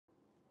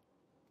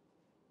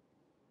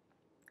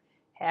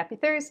Happy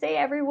Thursday,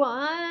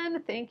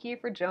 everyone! Thank you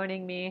for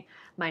joining me.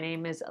 My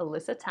name is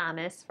Alyssa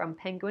Thomas from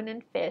Penguin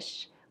and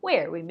Fish,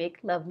 where we make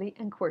lovely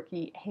and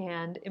quirky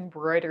hand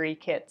embroidery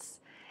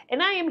kits.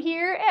 And I am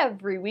here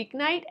every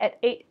weeknight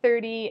at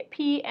 8:30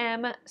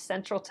 p.m.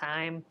 Central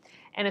Time.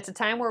 And it's a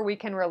time where we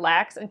can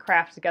relax and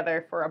craft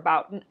together for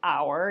about an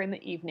hour in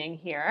the evening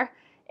here.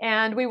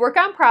 And we work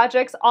on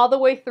projects all the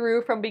way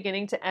through from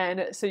beginning to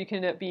end so you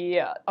can be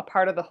a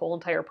part of the whole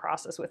entire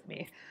process with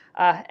me.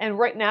 And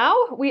right now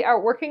we are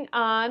working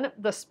on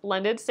the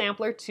Splendid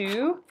Sampler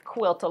 2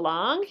 Quilt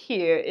Along.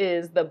 Here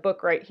is the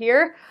book right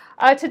here.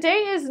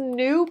 Today is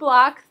New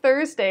Block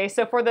Thursday,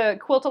 so for the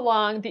Quilt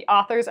Along, the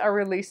authors are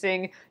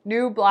releasing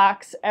new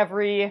blocks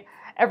every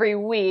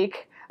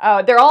week.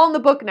 They're all in the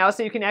book now,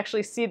 so you can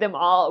actually see them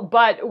all,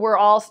 but we're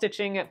all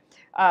stitching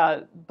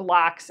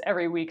blocks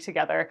every week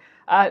together.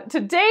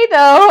 Today,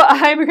 though,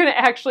 I'm going to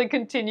actually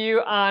continue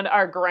on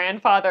our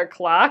grandfather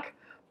clock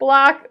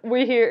block.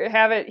 We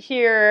have it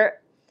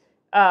here.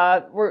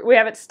 We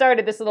have it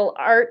started, this little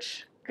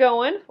arch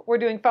going. We're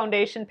doing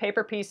foundation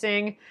paper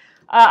piecing.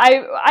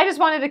 I just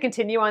wanted to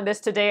continue on this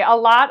today. A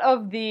lot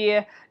of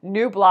the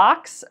new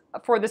blocks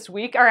for this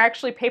week are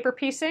actually paper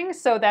piecing,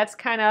 so that's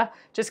kind of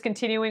just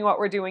continuing what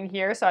we're doing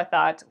here. So I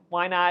thought,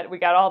 why not? We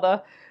got all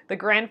the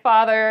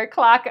grandfather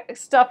clock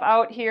stuff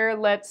out here.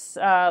 Let's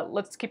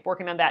keep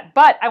working on that.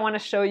 But I want to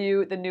show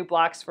you the new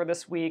blocks for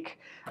this week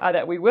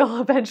that we will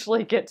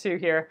eventually get to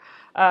here.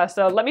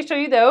 So let me show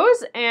you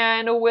those,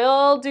 and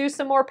we'll do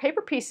some more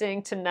paper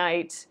piecing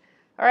tonight.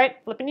 All right,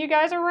 flipping you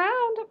guys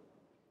around.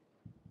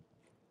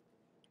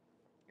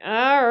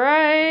 All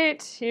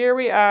right, here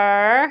we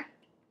are.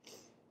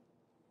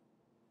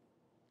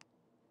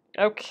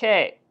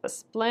 Okay, the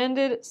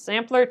Splendid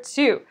Sampler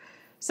 2.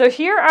 So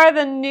here are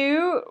the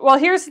new, well,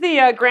 here's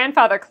the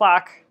grandfather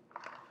clock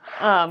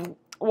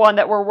one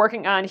that we're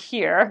working on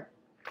here.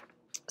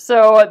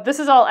 So this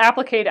is all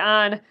appliqued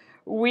on.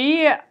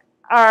 We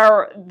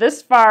are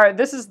this far,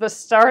 this is the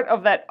start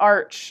of that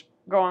arch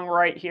going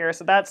right here.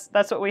 So that's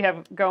what we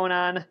have going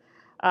on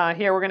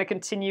here. We're going to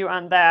continue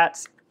on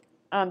that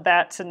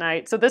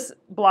tonight. So this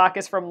block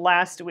is from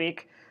last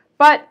week,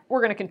 but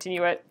we're going to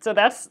continue it. So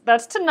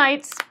that's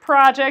tonight's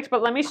project,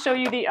 but let me show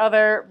you the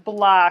other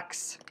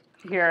blocks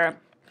here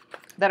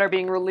that are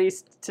being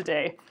released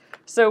today.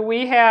 So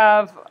we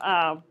have,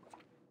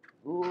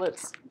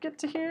 let's get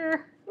to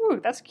here.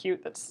 Ooh, that's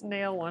cute, that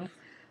snail one.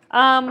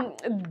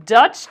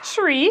 Dutch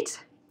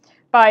Treat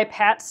by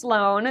Pat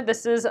Sloan.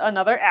 This is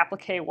another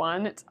applique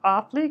one. It's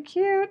awfully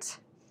cute.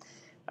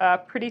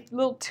 Pretty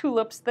little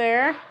tulips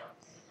there.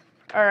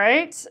 All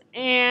right,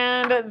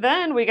 and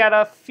then we got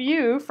a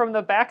few from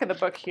the back of the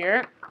book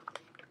here.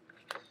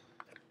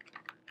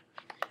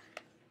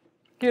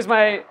 Here's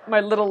my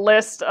little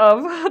list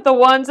of the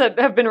ones that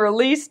have been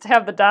released,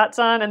 have the dots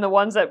on, and the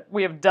ones that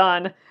we have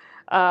done,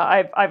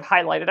 I've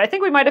highlighted. I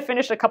think we might have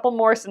finished a couple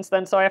more since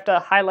then, so I have to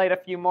highlight a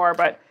few more,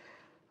 but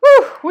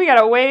whew, we got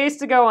a ways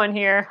to go on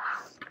here.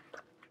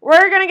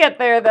 We're going to get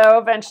there, though,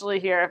 eventually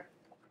here.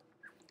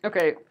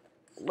 Okay,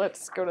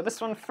 let's go to this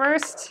one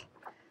first.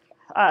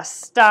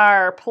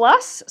 Star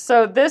Plus.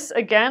 So this,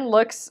 again,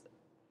 looks...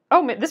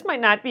 Oh, this might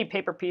not be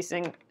paper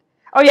piecing.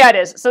 Oh, yeah, it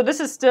is. So this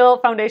is still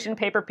foundation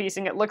paper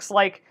piecing. It looks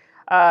like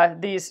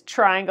these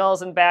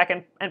triangles and back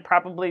and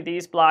probably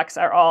these blocks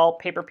are all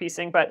paper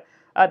piecing, but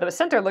the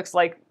center looks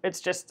like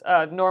it's just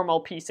normal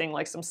piecing,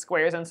 like some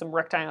squares and some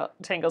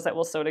rectangles that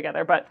we'll sew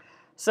together. But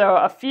so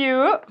a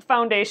few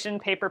foundation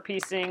paper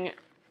piecing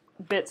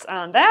bits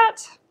on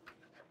that.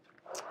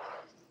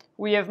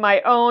 We have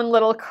my own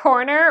little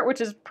corner, which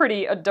is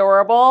pretty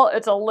adorable.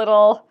 It's a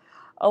little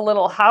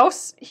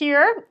house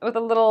here with a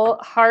little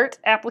heart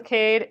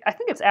appliqued. I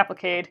think it's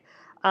appliqued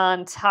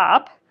on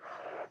top.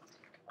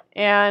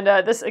 And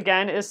this,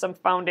 again, is some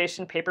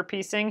foundation paper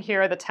piecing.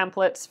 Here are the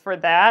templates for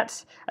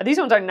that. These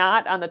ones are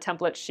not on the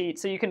template sheet,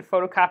 so you can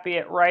photocopy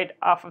it right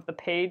off of the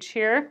page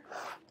here.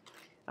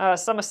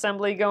 Some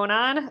assembly going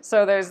on.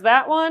 So there's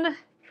that one.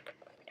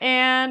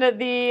 And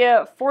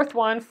the fourth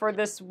one for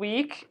this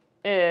week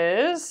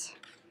is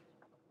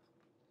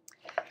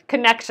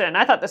Connection.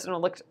 I thought this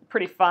one looked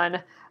pretty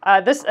fun.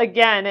 This,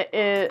 again,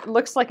 it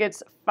looks like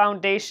it's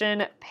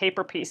foundation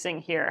paper piecing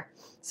here.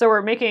 So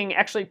we're making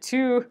actually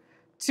two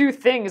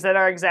things that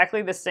are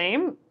exactly the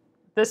same.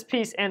 This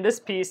piece and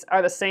this piece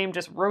are the same,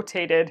 just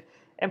rotated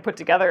and put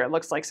together, it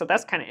looks like. So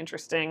that's kind of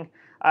interesting.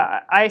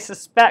 I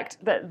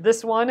suspect that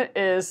this one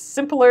is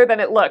simpler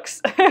than it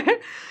looks.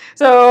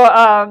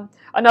 So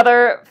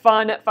another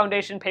fun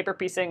foundation paper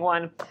piecing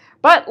one.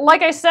 But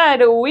like I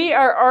said, we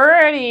are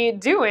already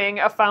doing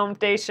a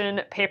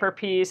foundation paper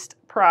pieced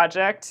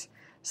project.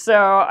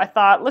 So I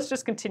thought, let's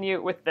just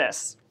continue with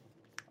this.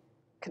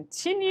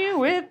 Continue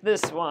with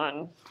this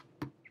one.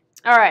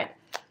 All right,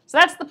 so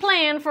that's the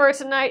plan for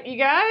tonight, you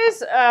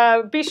guys.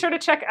 Be sure to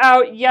check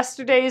out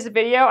yesterday's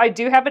video. I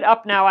do have it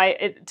up now.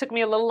 It took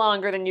me a little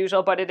longer than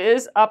usual, but it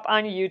is up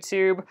on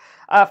YouTube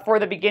for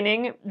the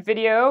beginning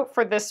video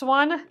for this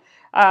one.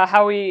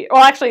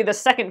 Actually, the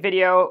second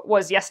video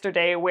was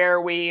yesterday where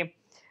we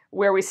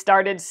where we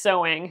started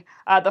sewing.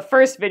 The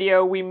first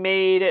video, we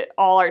made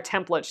all our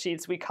template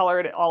sheets. We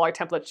colored all our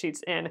template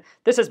sheets in.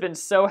 This has been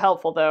so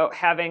helpful though,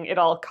 having it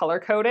all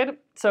color-coded.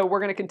 So we're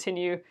gonna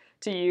continue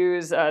to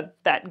use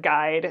that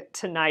guide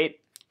tonight.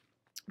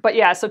 But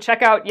yeah, so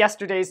check out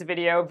yesterday's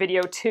video,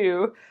 video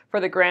 2 for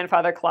the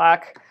grandfather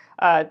clock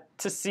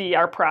to see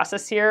our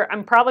process here.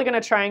 I'm probably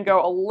gonna try and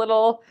go a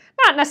little,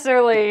 not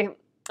necessarily,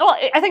 well,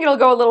 I think it'll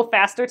go a little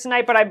faster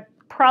tonight, but I'm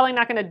probably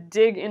not gonna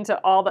dig into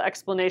all the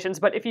explanations.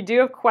 But if you do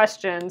have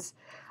questions,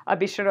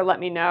 be sure to let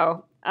me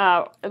know.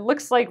 It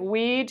looks like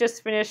we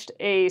just finished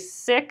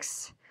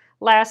A6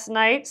 last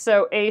night,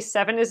 so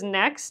A7 is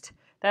next.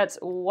 That's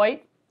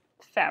white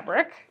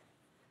fabric.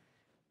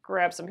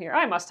 Grab some here.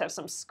 I must have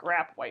some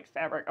scrap white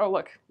fabric. Oh,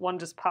 look, one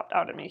just popped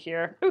out at me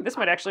here. Ooh, this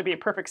might actually be a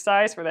perfect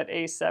size for that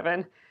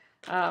A7.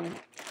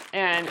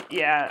 And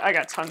yeah, I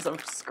got tons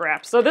of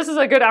scraps. So this is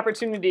a good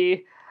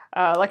opportunity,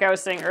 like I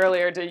was saying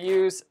earlier, to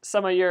use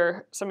some of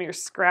your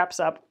scraps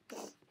up.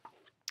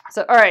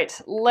 So all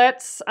right,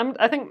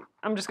 I think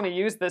I'm just going to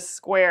use this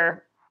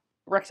square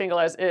rectangle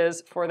as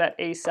is for that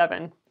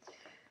A7.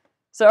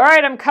 So all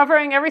right, I'm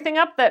covering everything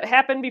up that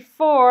happened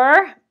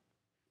before,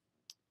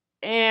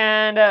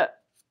 and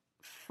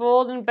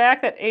folding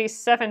back that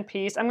A7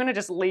 piece. I'm going to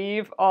just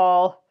leave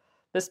all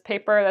this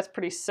paper that's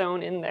pretty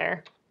sewn in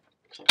there.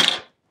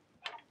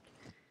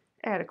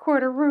 Add a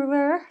quarter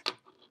ruler.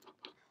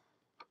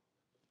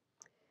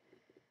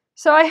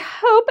 So I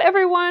hope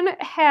everyone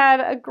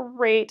had a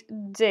great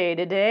day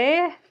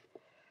today.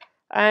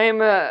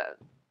 I'm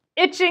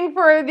itching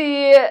for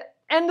the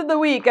end of the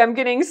week. I'm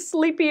getting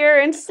sleepier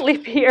and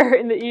sleepier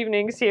in the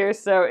evenings here,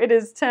 so it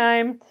is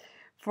time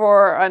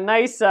for a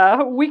nice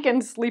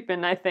weekend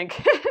sleep-in, I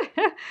think.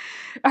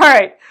 All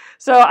right,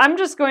 so I'm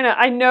just going to,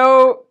 I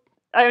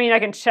mean, I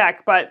can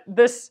check, but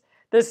this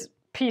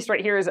piece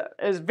right here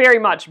is very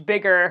much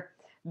bigger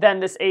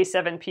than this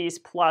A7 piece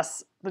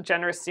plus the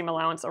generous seam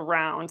allowance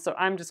around. So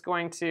I'm just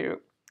going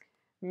to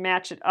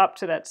match it up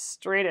to that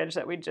straight edge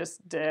that we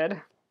just did.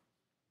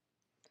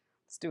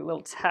 Let's do a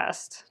little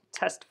test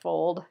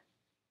fold.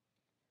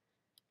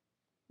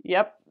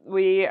 Yep,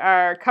 we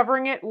are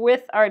covering it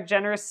with our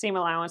generous seam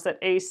allowance,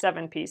 that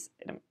A7 piece.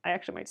 I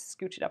actually might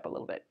scooch it up a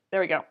little bit.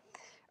 There we go.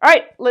 All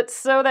right, let's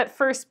sew that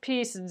first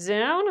piece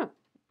down.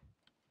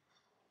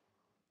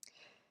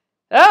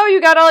 Oh,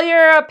 you got all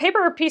your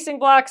paper piecing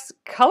blocks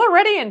color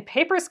ready and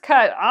papers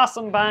cut.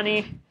 Awesome,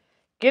 Bonnie.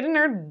 Getting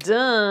her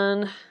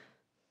done.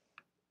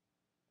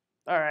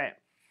 All right,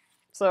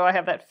 so I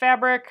have that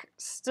fabric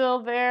still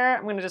there.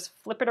 I'm gonna just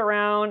flip it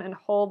around and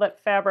hold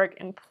that fabric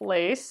in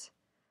place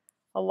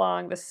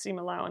along the seam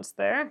allowance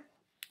there.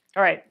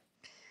 All right.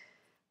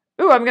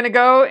 Ooh, I'm gonna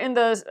go in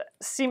the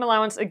seam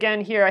allowance again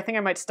here. I think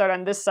I might start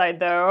on this side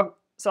though.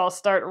 So I'll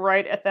start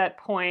right at that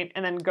point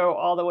and then go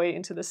all the way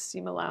into the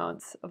seam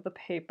allowance of the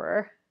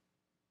paper.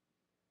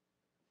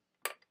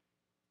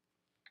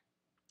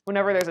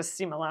 Whenever there's a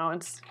seam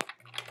allowance,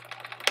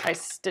 I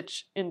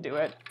stitch into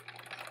it.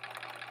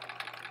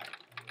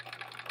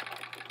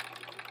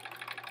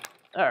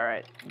 All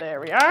right, there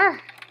we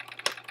are.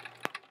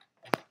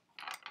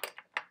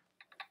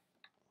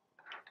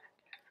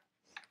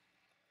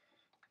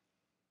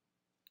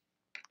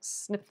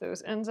 Snip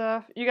those ends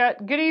off. You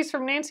got goodies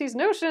from Nancy's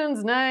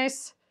Notions,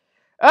 nice.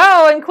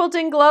 Oh, and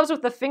quilting gloves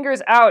with the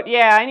fingers out.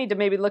 Yeah, I need to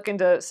maybe look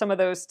into some of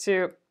those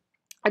too.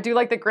 I do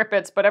like the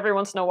grippets, but every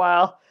once in a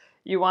while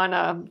you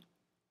wanna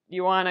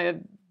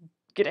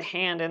get a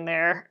hand in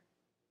there.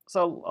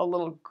 So a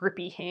little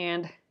grippy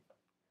hand.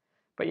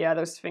 But yeah,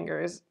 those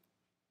fingers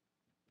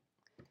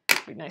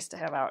would be nice to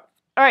have out.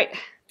 All right,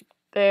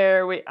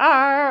 there we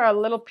are, a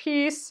little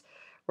piece.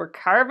 We're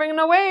carving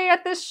away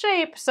at this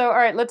shape. So all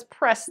right, let's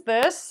press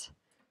this.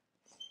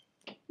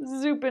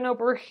 Zoop in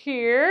over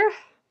here.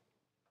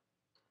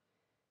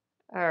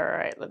 All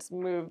right, let's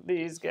move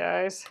these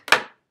guys.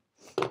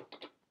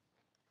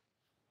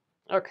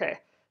 Okay,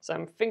 so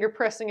I'm finger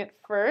pressing it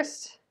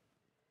first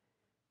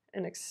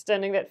and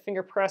extending that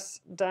finger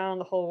press down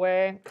the whole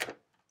way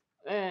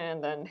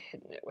and then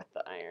hitting it with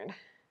the iron.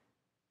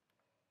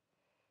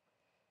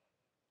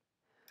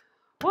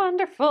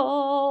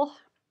 Wonderful.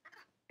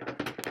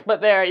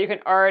 But there, you can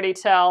already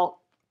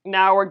tell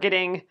now we're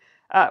getting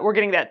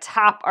that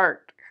top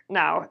arc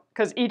now,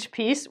 because each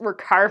piece we're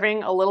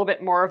carving a little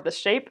bit more of the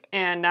shape,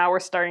 and now we're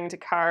starting to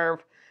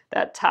carve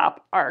that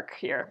top arc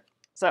here.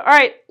 So all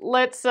right,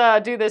 let's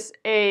do this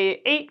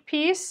A8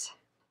 piece.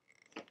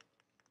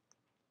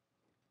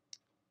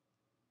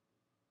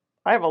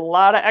 I have a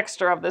lot of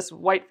extra of this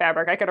white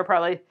fabric. I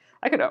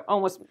could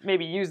almost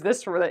maybe use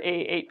this for the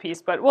A8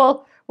 piece, but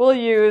we'll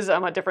use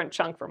a different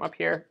chunk from up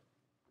here.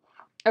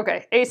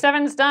 Okay,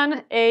 A7's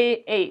done,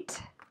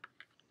 A8.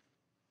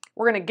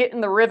 We're gonna get in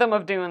the rhythm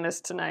of doing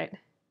this tonight.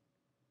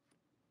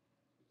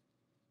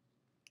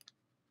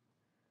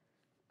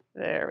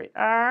 There we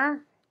are.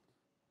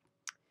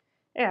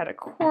 Add a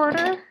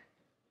quarter.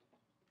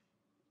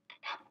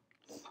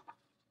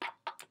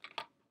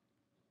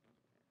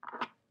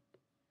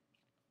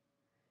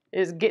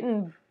 Is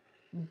getting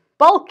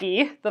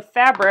bulky, the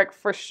fabric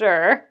for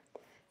sure.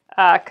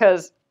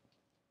 because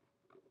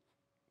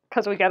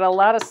we got a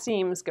lot of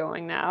seams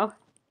going now.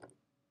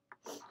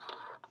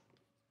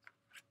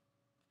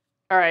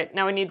 All right,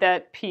 now we need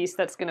that piece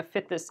that's going to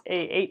fit this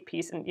A8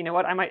 piece. And you know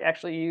what? I might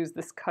actually use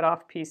this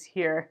cutoff piece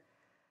here.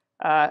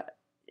 Yeah,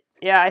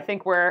 I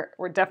think we're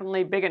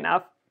definitely big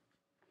enough.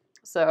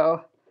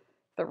 So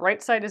the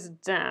right side is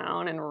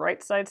down and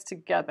right side's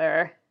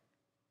together.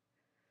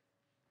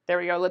 There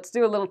we go. Let's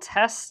do a little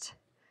test.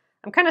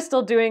 I'm kind of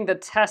still doing the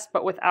test,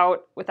 but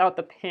without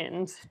the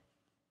pins.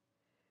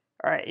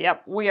 All right,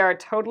 yep, we are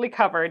totally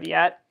covered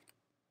yet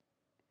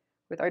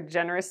with our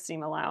generous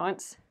seam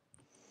allowance.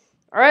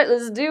 All right,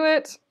 let's do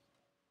it.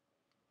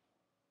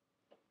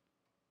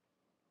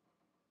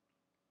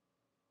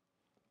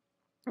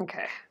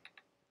 Okay.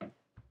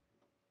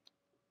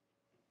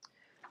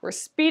 We're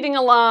speeding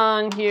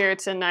along here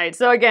tonight.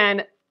 So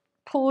again,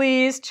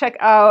 please check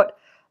out,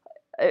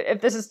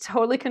 if this is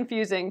totally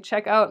confusing,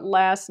 check out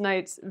last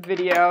night's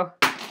video.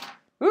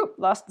 Ooh,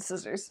 lost the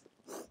scissors.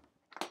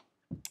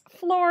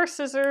 Floor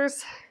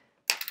scissors.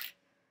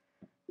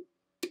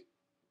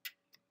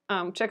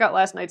 Check out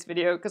last night's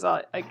video because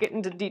I get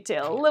into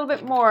detail a little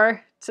bit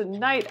more.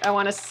 Tonight, I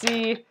want to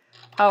see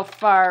how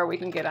far we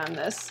can get on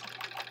this.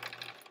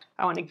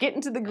 I want to get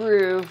into the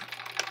groove.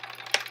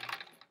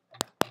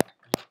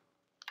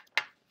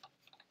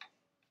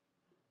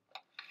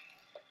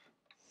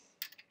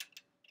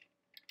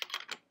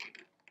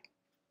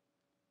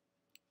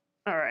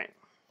 All right,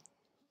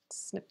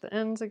 snip the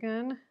ends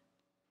again.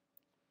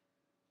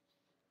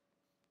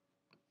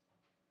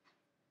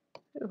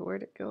 Ooh,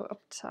 where'd it go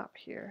up top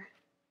here?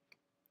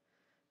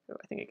 Oh,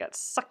 I think it got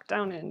sucked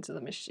down into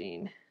the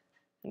machine.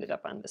 Ended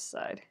up on this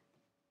side.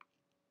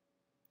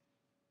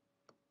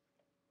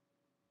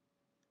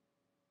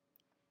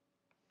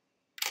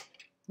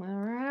 All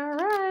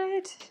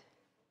right.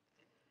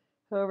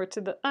 Over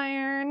to the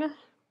iron.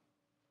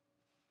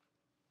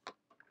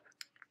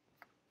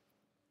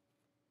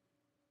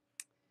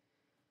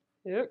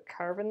 Yep,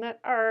 carving that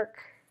arc.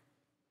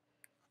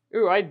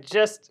 Ooh, I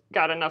just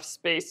got enough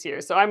space here,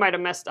 so I might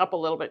have messed up a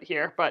little bit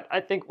here, but I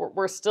think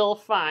we're still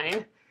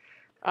fine.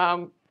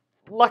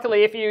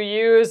 Luckily, if you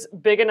use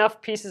big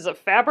enough pieces of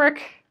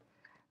fabric,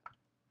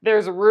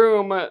 there's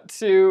room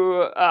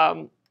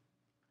to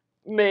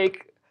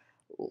make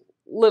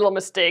little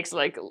mistakes,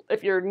 like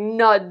if you're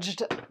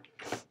nudged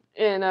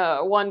in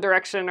one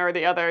direction or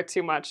the other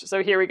too much.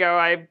 So here we go.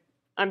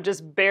 I'm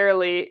just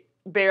barely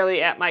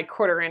at my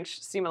 1/4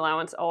 inch seam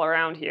allowance all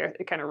around here.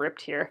 It kind of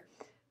ripped here.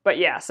 But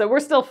yeah, so we're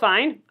still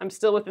fine. I'm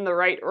still within the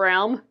right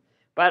realm.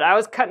 But I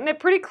was cutting it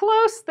pretty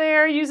close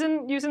there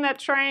using that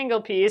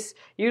triangle piece.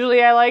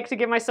 Usually I like to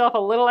give myself a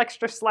little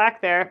extra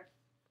slack there.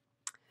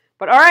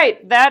 But all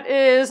right, that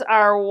is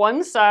our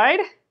one side.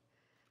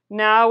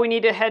 Now we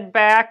need to head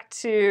back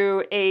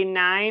to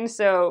A9.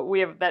 So we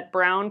have that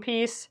brown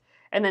piece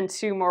and then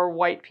 2 more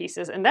white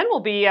pieces. And then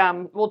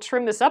we'll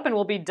trim this up and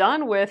we'll be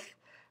done with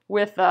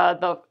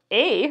the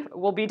A.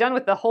 We'll be done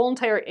with the whole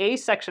entire A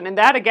section. And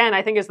that, again,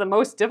 I think is the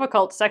most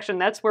difficult section.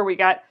 That's where we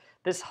got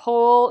this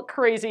whole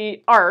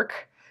crazy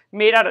arc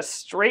made out of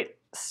straight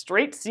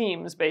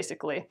seams,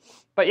 basically.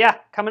 But yeah,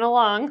 coming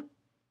along.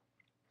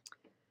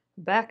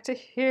 Back to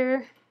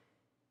here.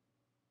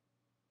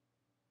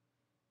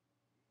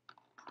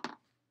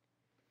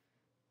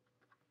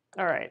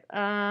 All right,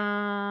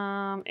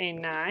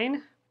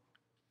 A9.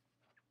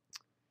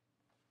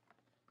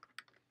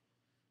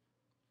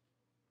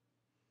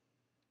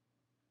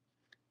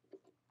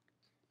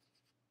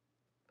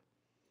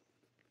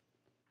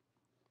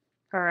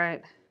 All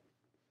right.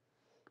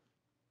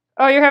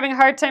 Oh, you're having a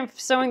hard time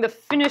sewing the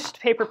finished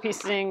paper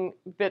piecing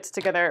bits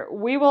together.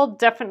 We will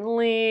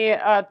definitely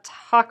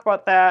talk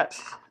about that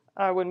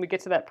when we get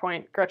to that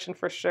point, Gretchen,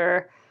 for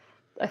sure.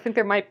 I think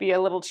there might be a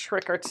little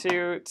trick or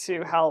two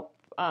to help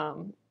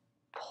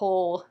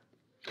pull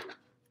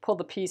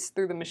the piece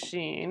through the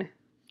machine.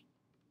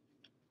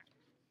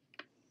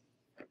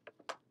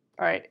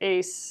 All right,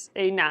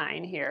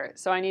 A9 here.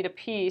 So I need a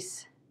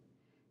piece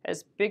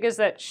as big as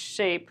that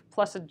shape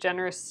plus a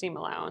generous seam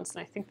allowance,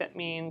 and I think that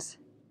means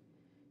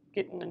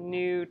getting a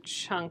new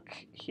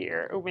chunk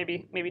here. Oh,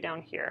 maybe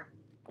down here.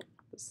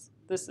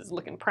 This is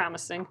looking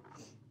promising.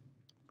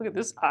 Look at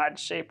this odd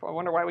shape. I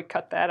wonder why we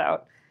cut that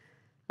out.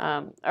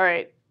 All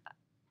right,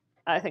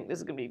 I think this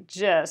is gonna be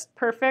just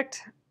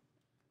perfect.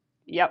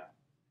 Yep,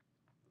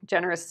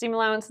 generous seam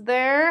allowance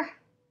there.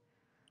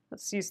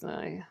 Let's use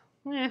the,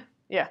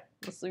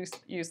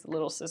 let's use the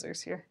little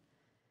scissors here.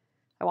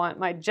 I want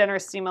my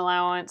generous seam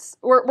allowance.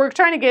 We're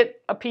trying to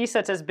get a piece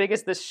that's as big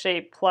as this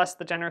shape plus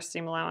the generous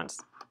seam allowance.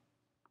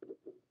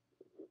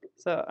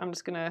 So I'm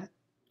just gonna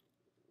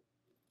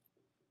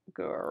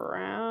go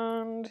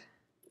around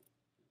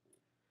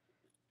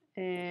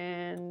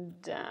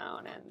and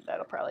down, and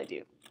that'll probably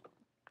do.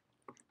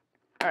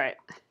 All right,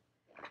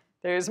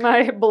 there's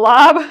my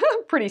blob.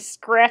 Pretty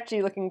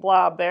scratchy looking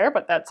blob there,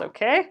 but that's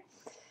okay.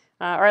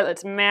 All right,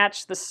 let's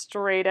match the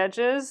straight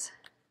edges.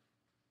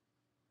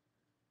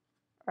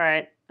 All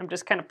right, I'm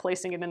just kind of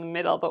placing it in the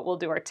middle, but we'll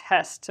do our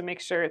test to make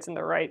sure it's in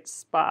the right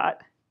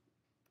spot.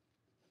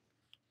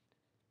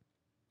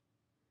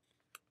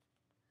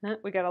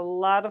 We got a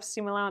lot of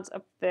seam allowance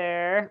up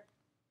there.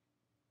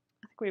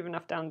 I think we have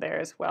enough down there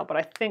as well, but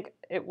I think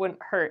it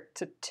wouldn't hurt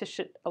to tish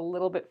it a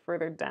little bit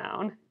further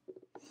down.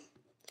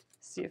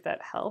 See if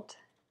that helped.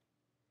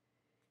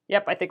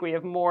 Yep, I think we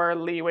have more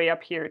leeway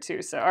up here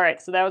too. So, all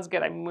right, so that was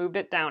good. I moved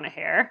it down a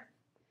hair.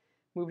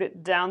 Moved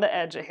it down the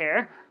edge a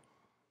hair.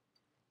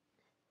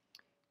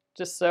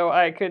 Just so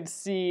I could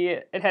see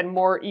it had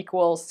more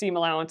equal seam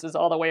allowances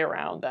all the way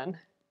around then.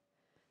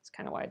 That's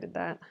kind of why I did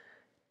that.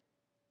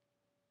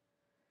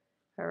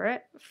 All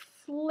right,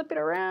 flip it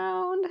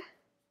around.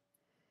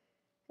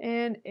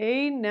 And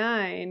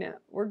A9,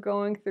 we're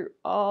going through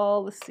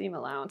all the seam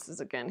allowances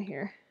again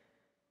here.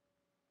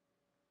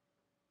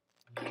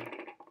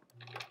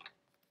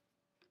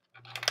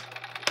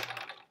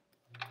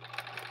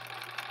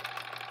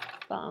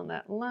 Follow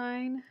that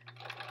line.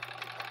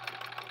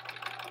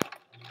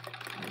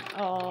 And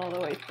all the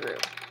way through.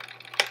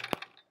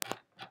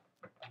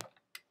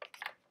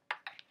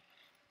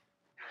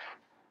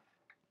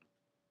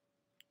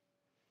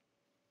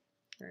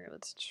 All right,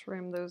 let's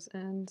trim those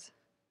ends.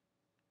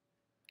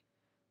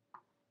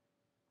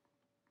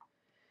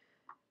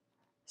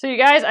 So you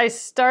guys, I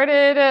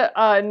started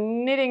a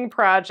knitting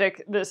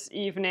project this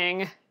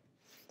evening,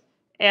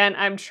 and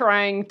I'm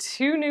trying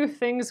 2 new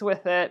things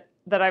with it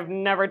that I've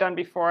never done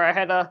before. I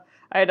had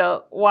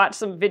to watch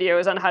some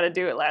videos on how to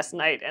do it last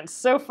night, and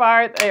so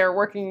far they are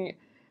working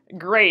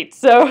great.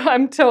 So I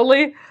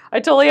totally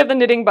have the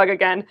knitting bug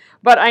again.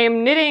 But I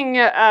am knitting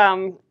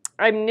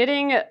I'm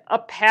knitting a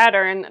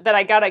pattern that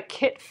I got a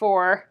kit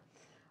for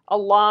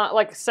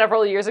like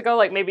several years ago,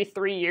 like maybe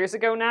 3 years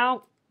ago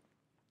now.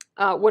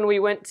 When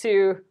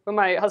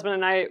my husband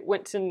and I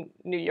went to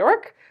New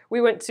York,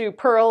 we went to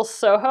Pearl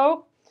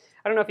Soho.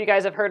 I don't know if you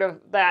guys have heard of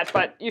that,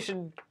 but you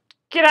should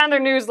get on their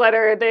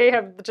newsletter. They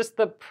have just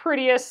the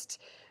prettiest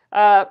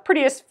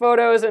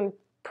photos and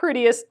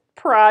prettiest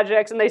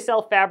projects, and they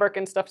sell fabric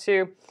and stuff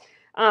too.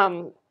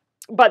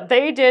 But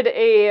they did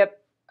a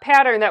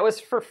pattern that was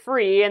for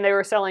free, and they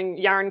were selling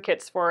yarn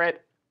kits for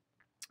it.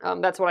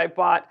 That's what I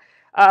bought.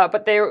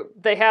 But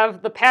they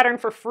have the pattern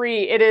for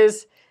free. It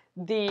is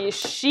the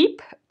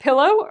sheep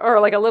pillow, or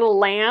like a little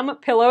lamb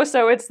pillow.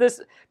 So it's this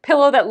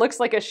pillow that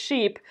looks like a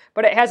sheep,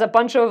 but it has a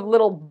bunch of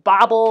little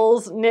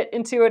baubles knit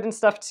into it and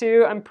stuff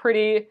too. I'm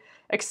pretty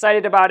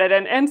excited about it.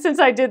 And since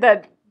I did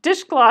that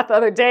dishcloth the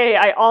other day,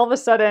 I all of a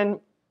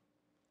sudden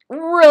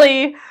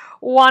really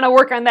want to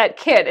work on that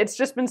kit. It's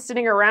just been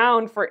sitting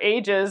around for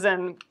ages,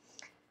 and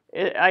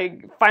I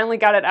finally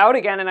got it out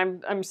again,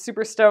 and I'm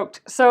super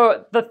stoked.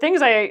 So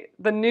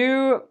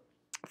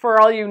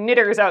for all you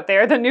knitters out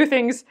there, the new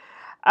things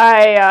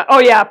oh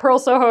yeah, Pearl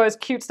Soho is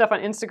cute stuff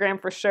on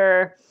Instagram for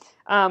sure.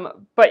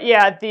 But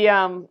yeah,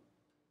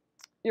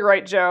 you're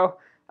right, Joe.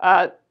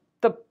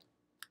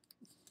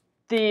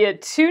 The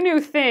 2 new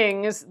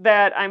things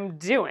that I'm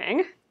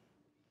doing,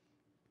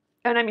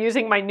 and I'm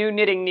using my new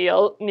knitting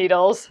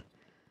needles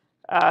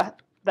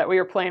that we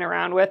were playing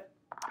around with,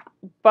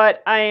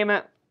 but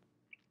I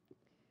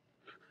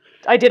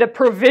did a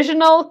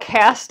provisional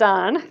cast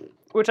on,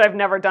 which I've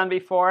never done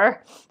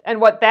before, and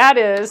what that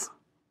is,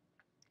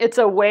 it's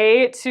a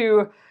way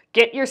to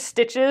get your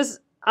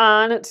stitches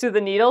onto the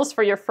needles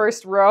for your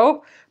first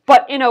row,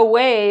 but in a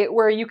way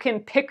where you can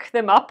pick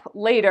them up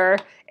later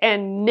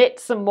and knit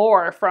some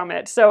more from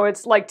it. So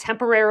it's like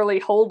temporarily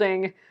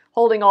holding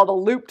all the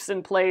loops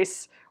in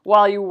place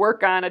while you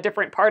work on a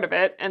different part of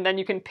it, and then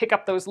you can pick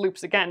up those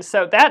loops again.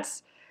 So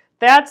that's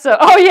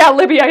oh yeah,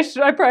 Libby, I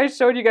probably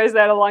showed you guys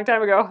that a long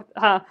time ago.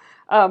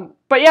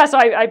 But yeah, so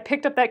I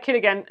picked up that kit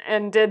again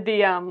and did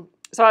the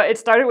so it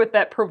started with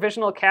that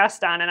provisional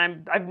cast on,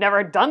 and I've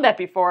never done that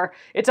before.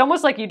 It's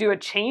almost like you do a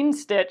chain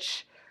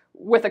stitch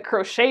with a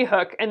crochet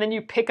hook, and then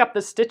you pick up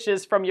the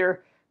stitches from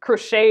your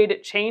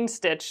crocheted chain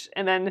stitch,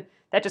 and then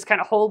that just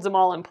kind of holds them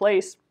all in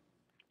place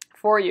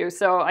for you.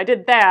 So I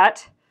did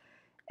that.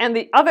 And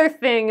the other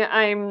thing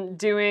I'm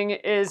doing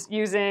is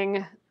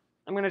I'm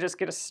going to just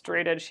get a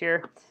straight edge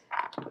here.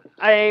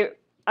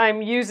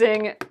 I'm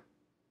using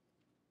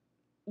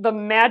the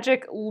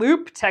magic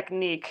loop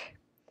technique,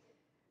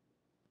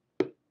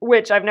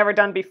 which I've never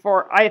done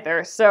before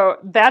either. So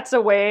that's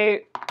a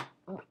way,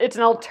 it's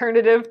an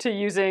alternative to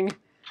using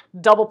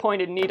double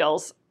pointed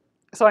needles.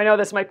 So I know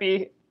this might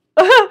be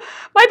a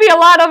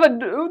lot of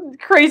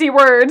crazy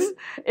words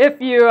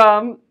if you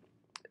don't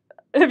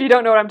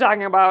know what I'm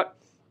talking about.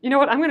 You know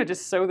what? I'm gonna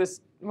just sew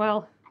this.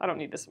 Well, I don't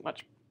need this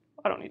much.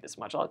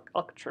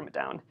 I'll trim it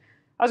down.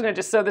 I was gonna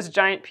just sew this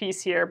giant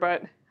piece here,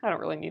 but I don't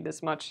really need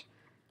this much.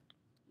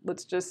 We'll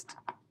just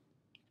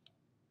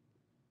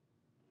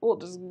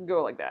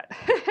go like that.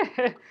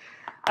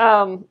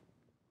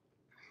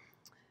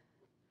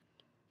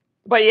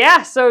 But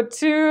yeah, so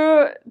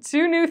two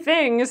new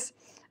things.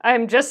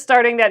 I'm just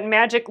starting that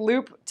magic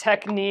loop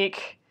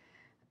technique.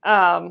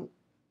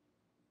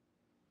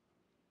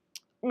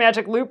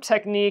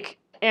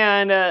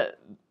 And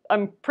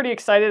I'm pretty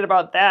excited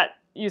about that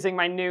using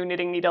my new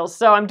knitting needles.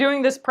 So I'm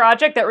doing this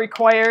project that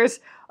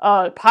requires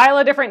a pile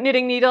of different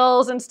knitting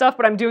needles and stuff,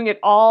 but I'm doing it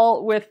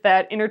all with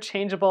that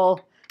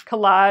interchangeable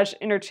collage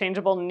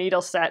interchangeable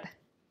needle set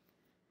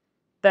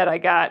that I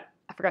got.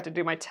 I forgot to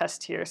do my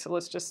test here, so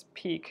let's just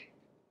peek.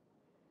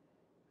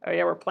 Oh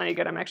yeah, we're plenty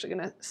good. I'm actually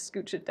gonna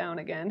scooch it down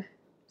again.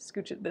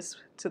 Scooch it this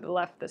to the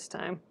left this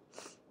time.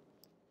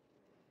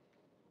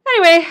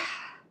 Anyway,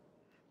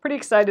 pretty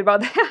excited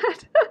about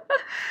that.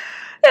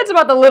 It's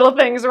about the little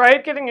things,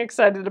 right? Getting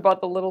excited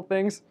about the little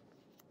things.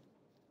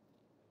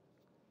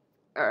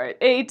 All right,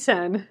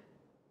 A10.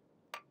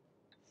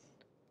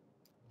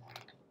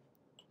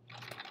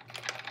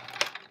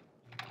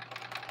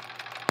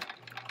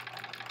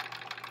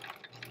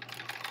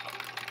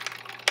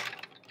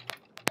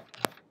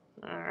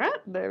 All right,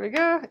 there we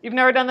go. You've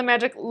never done the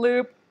magic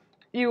loop.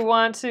 You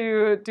want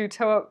to do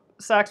toe-up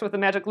socks with the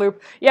magic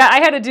loop. Yeah, I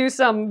had to do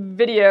some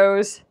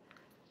videos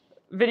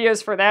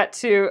for that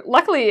too.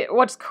 Luckily,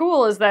 what's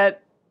cool is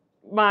that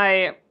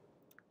my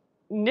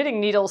knitting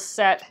needle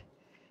set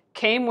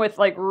came with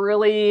like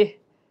really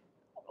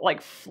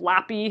like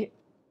floppy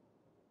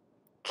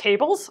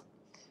cables.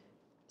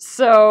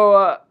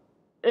 So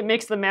it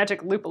makes the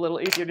magic loop a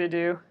little easier to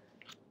do.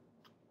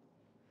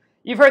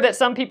 You've heard that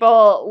some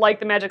people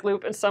like the magic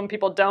loop and some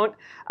people don't.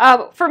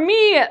 For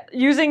me,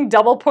 using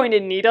double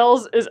pointed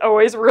needles is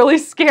always really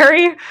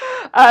scary.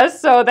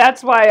 So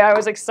that's why I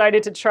was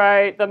excited to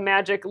try the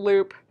magic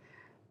loop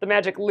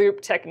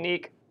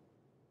technique.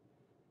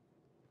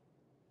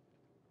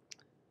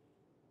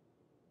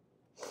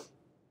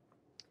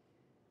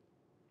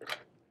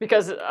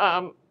 Because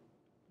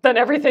then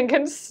everything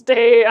can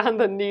stay on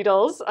the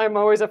needles. I'm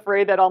always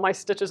afraid that all my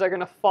stitches are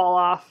gonna fall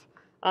off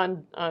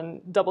on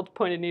double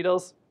pointed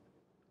needles.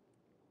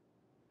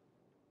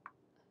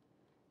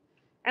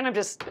 And I'm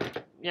just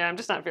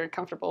not very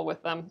comfortable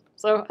with them.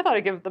 So I thought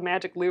I'd give the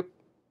magic loop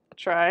a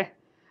try.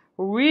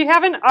 We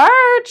have an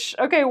arch.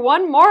 Okay,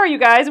 one more, you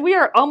guys. We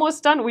are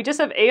almost done. We just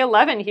have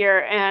A11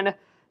 here, and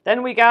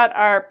then we got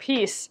our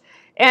piece.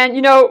 And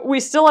you know,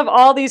 we still have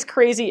all these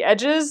crazy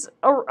edges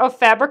of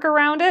fabric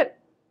around it.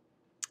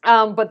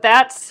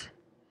 But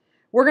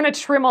we're gonna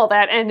trim all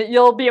that, and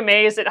you'll be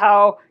amazed at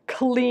how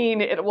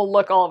clean it will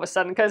look all of a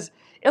sudden, because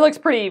it looks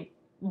pretty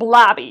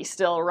blobby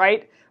still,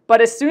 right? But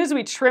as soon as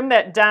we trim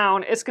that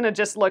down, it's gonna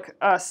just look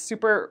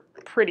super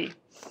pretty.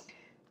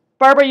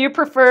 Barbara, you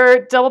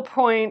prefer double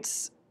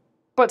points,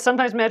 but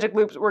sometimes magic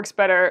loops works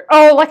better.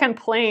 Oh, like on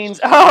planes.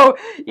 Oh,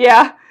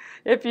 yeah.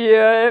 If you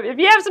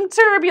have some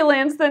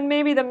turbulence, then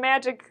maybe the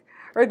magic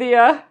or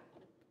the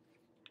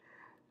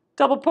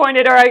double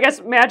pointed, or I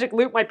guess magic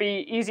loop might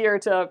be easier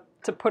to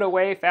put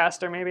away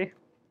faster, maybe.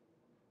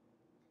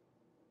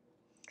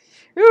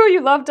 Ooh,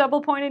 you love double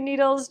pointed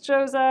needles,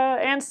 Josa,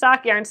 and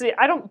sock yarn. See,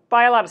 I don't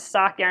buy a lot of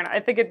sock yarn. I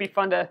think it'd be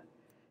fun to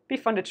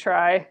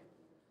try.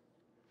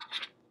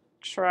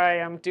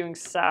 Doing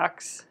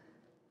socks.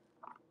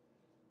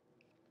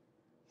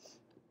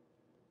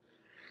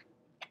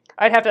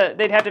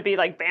 They'd have to be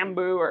like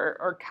bamboo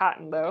or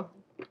cotton though.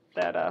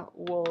 That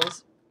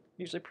wool's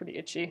usually pretty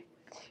itchy.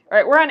 All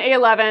right, we're on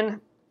A11,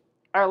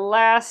 our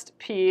last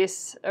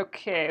piece.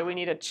 Okay, we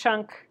need a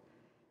chunk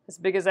as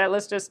big as that.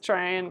 Let's just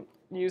try and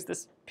use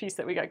this piece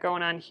that we got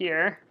going on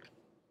here.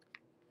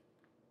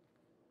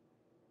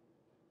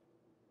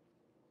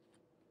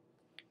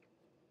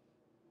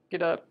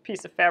 Get a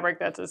piece of fabric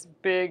that's as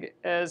big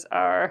as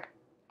our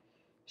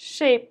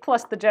shape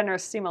plus the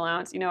generous seam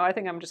allowance. You know, I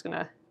think I'm just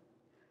gonna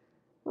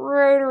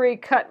rotary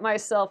cut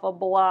myself a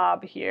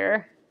blob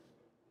here.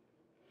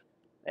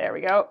 There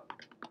we go.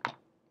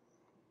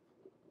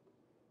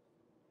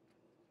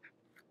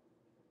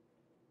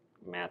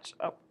 Match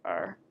up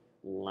our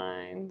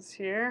lines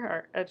here,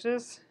 our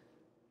edges.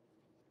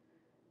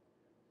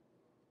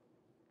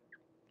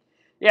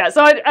 Yeah,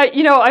 so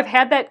you know, I've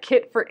had that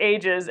kit for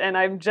ages, and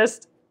I'm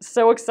just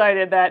so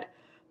excited that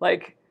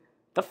like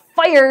the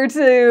fire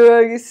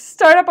to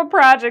start up a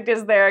project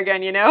is there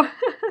again, you know?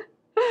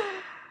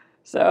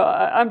 So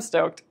I'm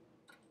stoked.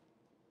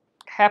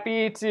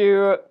 Happy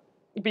to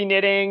be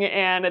knitting,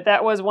 and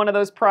that was one of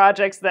those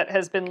projects that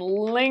has been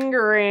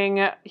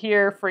lingering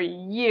here for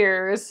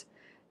years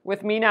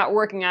with me not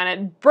working on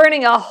it,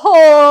 burning a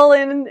hole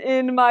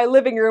in my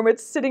living room.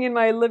 It's sitting in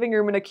my living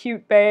room in a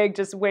cute bag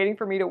just waiting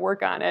for me to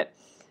work on it.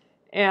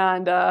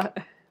 And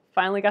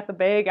finally got the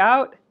bag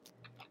out.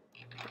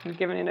 I'm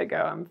giving it a go.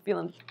 I'm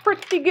feeling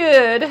pretty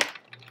good.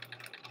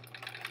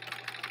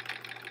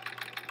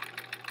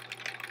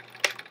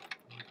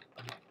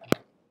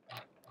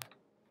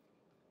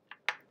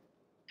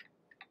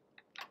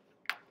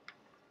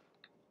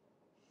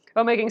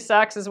 Oh, making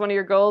socks is one of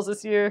your goals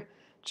this year,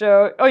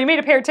 Joe. Oh, you made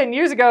a pair 10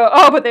 years ago.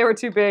 Oh, but they were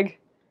too big.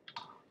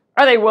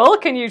 Are they wool?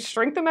 Can you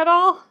shrink them at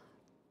all?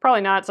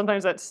 Probably not.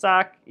 Sometimes that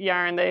sock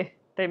yarn they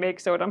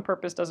make so it on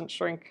purpose doesn't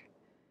shrink,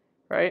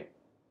 right?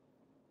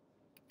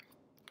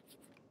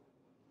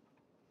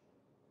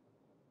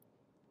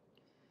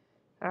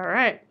 All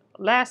right,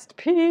 last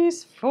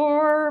piece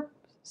for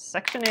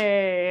section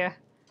A.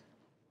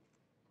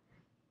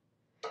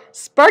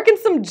 Sparking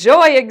some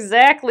joy,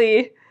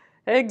 exactly.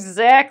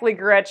 Exactly,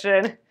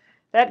 Gretchen.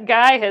 That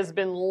guy has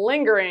been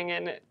lingering,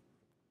 and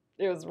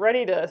it was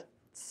ready to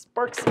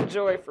spark some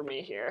joy for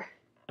me here.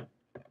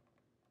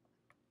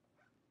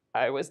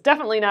 I was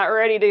definitely not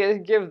ready to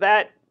give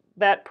that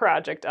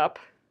project up.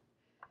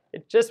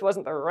 It just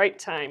wasn't the right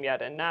time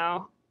yet, and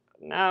now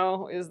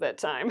is that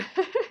time.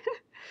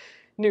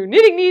 New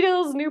knitting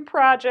needles, new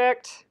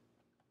project.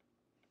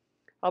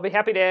 I'll be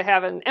happy to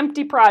have an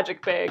empty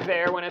project bag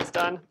there when it's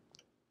done.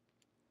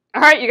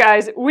 All right, you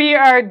guys, we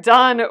are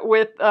done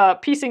with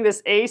piecing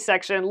this A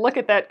section. Look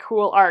at that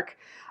cool arc.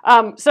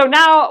 So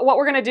now what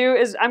we're going to do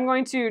is I'm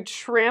going to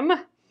trim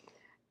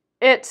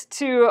it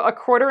to a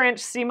 1/4 inch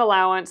seam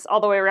allowance all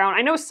the way around.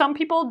 I know some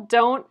people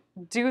don't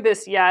do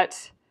this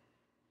yet,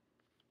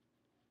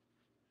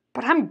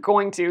 but I'm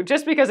going to,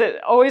 just because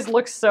it always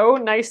looks so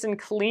nice and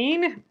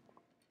clean.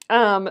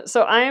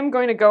 So I am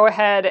going to go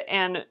ahead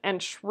and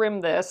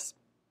trim this.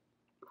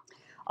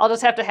 I'll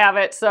just have to have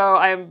it so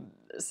I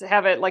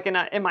have it like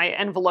in my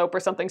envelope or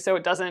something, so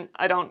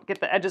I don't get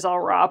the edges all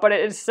raw, but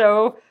it is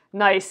so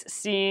nice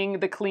seeing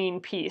the clean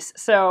piece.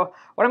 So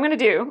what I'm going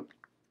to do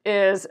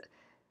is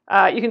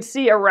you can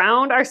see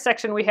around our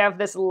section we have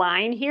this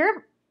line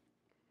here.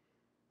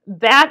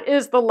 That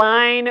is the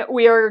line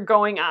we are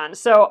going on.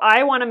 So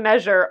I want to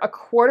measure a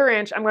 1/4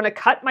 inch. I'm going to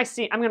cut my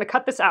seam. I'm going to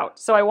cut this out.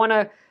 So I want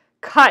to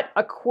cut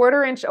a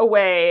 1/4 inch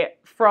away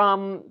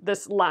from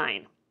this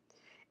line.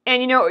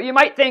 And you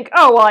might think,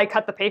 oh, well, I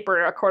cut the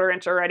paper a 1/4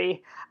 inch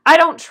already. I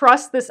don't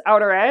trust this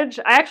outer edge.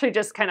 I actually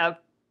just kind of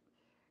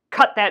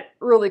cut that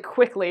really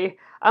quickly.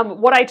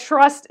 What I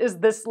trust is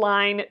this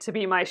line to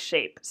be my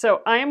shape.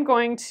 So I am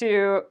going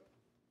to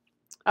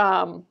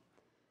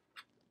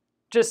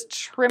just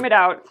trim it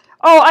out.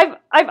 Oh,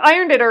 I've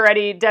ironed it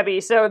already, Debbie.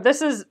 So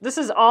this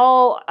is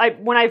all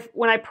when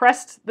I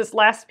pressed this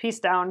last piece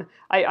down,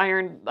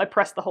 I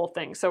pressed the whole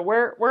thing. So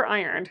we're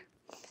ironed.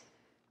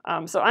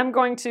 So I'm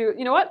going to,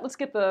 you know what? Let's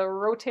get the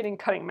rotating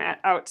cutting mat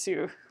out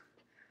too.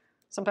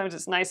 Sometimes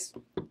it's nice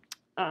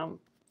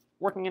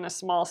working in a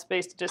small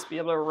space to just be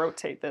able to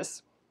rotate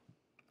this.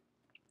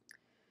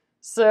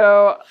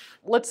 So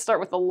let's start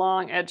with the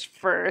long edge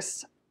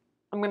first.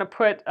 I'm going to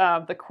put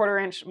the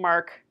 1/4 inch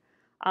mark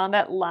on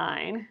that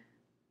line.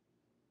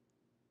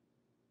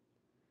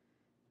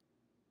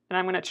 And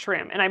I'm going to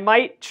trim. And I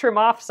might trim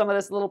off some of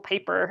this little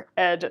paper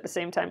edge at the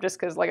same time, just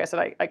because, like I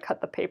said, I cut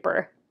the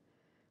paper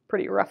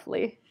pretty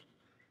roughly.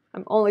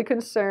 I'm only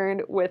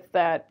concerned with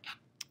that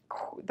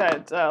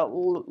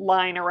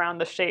line around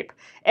the shape.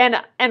 And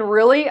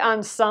really,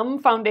 on some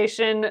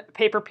foundation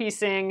paper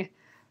piecing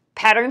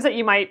patterns that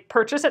you might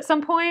purchase at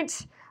some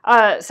point,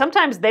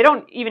 sometimes they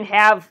don't even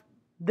have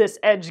this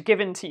edge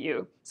given to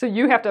you. So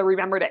you have to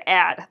remember to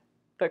add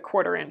the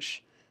 1/4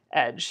 inch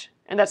edge.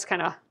 And that's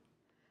kind of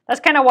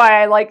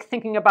why I like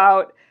thinking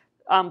about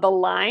the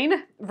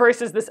line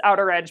versus this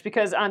outer edge,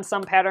 because on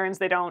some patterns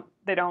they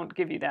don't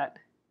give you that.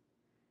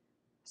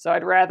 So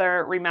I'd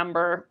rather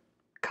remember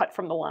cut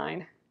from the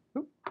line.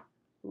 Oop, a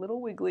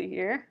little wiggly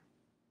here.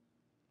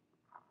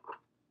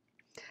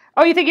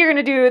 Oh, you think you're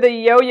going to do the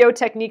yo-yo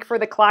technique for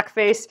the clock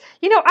face?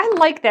 I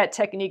like that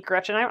technique,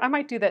 Gretchen. I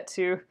might do that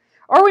too.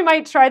 Or we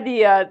might try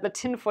the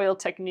tinfoil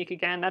technique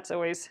again. That's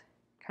always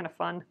kind of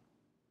fun.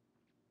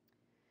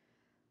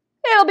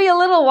 It'll be a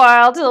little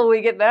while till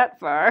we get that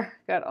far.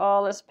 Got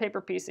all this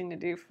paper piecing to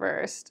do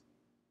first.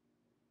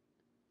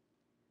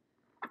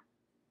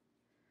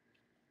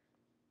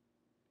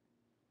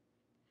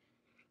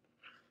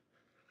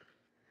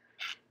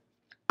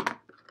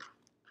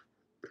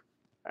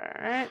 All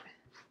right.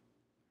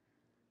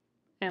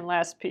 And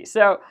last piece.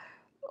 So,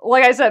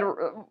 like I said,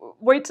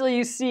 wait till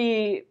you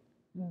see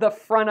the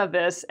front of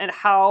this and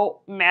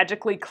how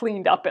magically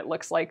cleaned up it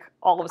looks like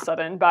all of a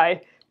sudden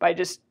by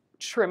just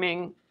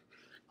trimming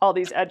all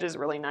these edges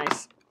really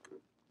nice.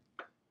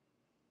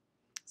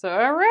 So,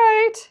 all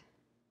right.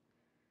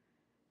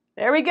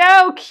 There we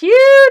go.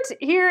 Cute.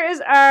 Here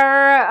is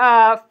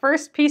our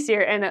first piece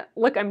here. And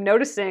look, I'm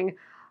noticing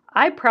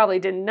I probably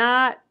did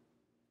not.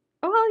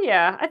 Oh, well,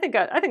 yeah, I think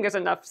there's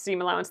enough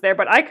seam allowance there,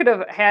 but I could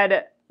have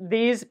had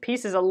these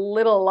pieces a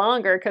little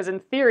longer, because in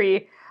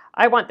theory,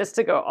 I want this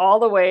to go all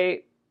the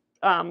way,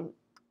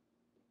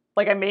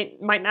 like I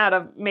might not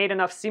have made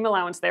enough seam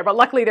allowance there, but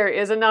luckily there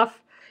is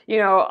enough.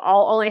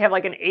 I'll only have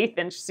like an 1/8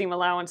 inch seam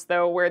allowance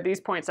though where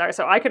these points are,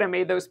 so I could have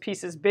made those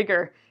pieces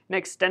bigger and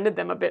extended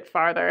them a bit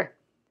farther.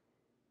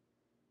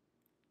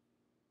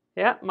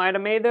 Yeah, might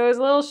have made those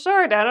a little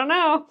short, I don't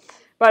know.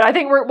 But I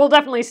think we'll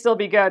definitely still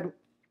be good.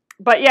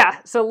 But yeah,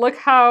 so look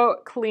how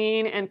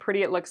clean and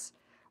pretty it looks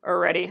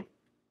already.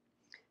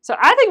 So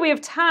I think we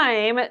have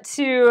time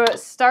to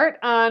start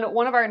on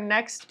one of our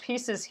next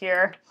pieces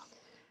here.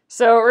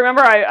 So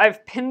remember,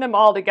 I've pinned them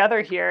all together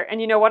here. And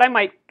you know what? I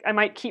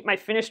might keep my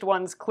finished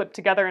ones clipped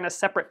together in a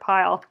separate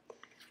pile.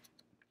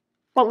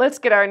 Well, let's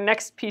get our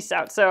next piece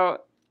out.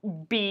 So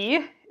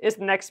B is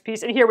the next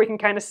piece. And here we can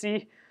kind of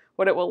see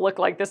what it will look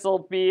like. This will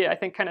be, I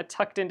think, kind of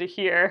tucked into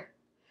here.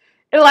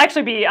 It'll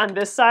actually be on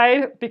this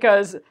side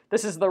because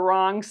this is the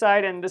wrong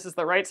side and this is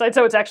the right side.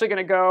 So it's actually going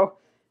to go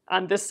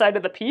on this side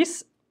of the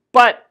piece.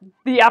 But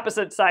the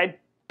opposite side,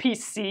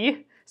 piece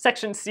C,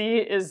 section C,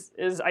 is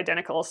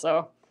identical.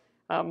 So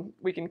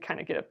we can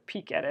kind of get a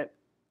peek at it.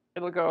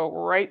 It'll go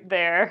right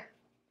there.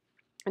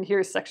 And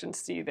here's section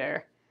C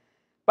there.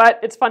 But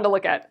it's fun to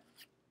look at.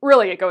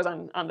 Really, it goes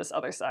on this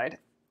other side.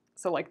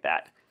 So like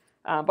that.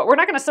 But we're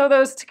not going to sew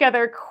those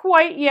together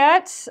quite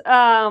yet.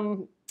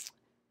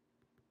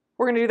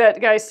 We're going to do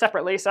that, guys,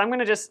 separately. So I'm going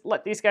to just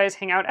let these guys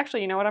hang out.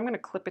 Actually, you know what? I'm going to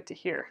clip it to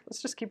here.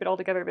 Let's just keep it all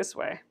together this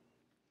way.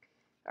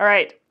 All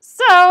right.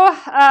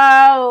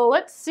 So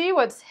let's see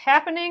what's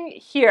happening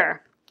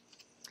here.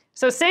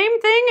 So same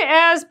thing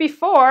as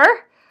before.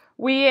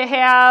 We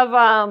have,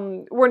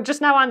 we're just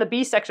now on the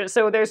B section.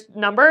 So there's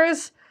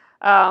numbers.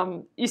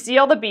 You see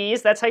all the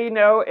B's. That's how you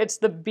know it's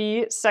the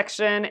B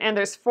section. And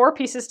there's 4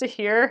 pieces to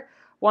here.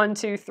 1,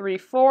 2, 3,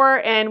 4.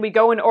 And we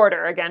go in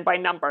order again by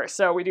number.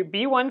 So we do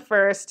B1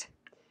 first.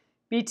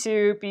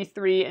 B2,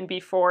 B3, and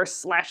B4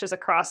 slashes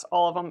across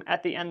all of them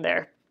at the end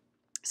there.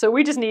 So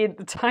we just need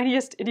the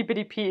tiniest itty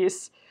bitty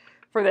piece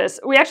for this.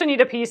 We actually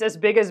need a piece as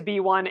big as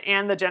B1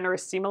 and the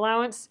generous seam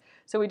allowance.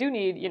 So we do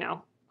need, you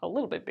know, a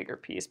little bit bigger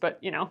piece, but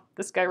you know,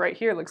 this guy right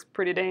here looks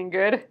pretty dang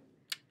good.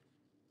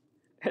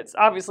 It's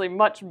obviously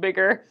much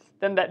bigger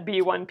than that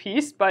B1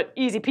 piece, but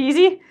easy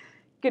peasy.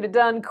 Get it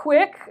done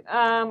quick.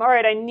 All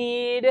right, I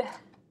need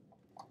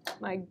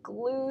my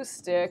glue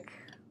stick.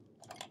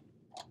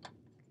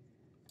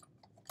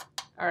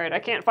 All right, I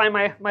can't find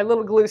my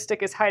little glue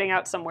stick is hiding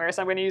out somewhere,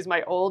 so I'm going to use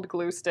my old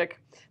glue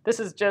stick. This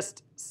is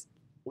just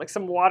like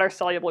some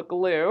water-soluble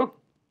glue.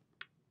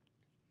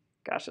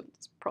 Gosh,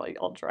 it's probably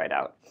all dried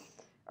out.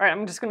 All right,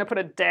 I'm just going to put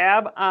a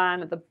dab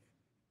on the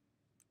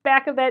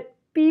back of that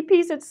B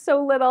piece. It's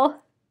so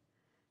little.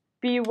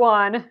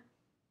 B1.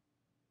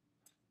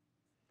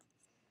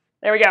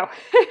 There we go.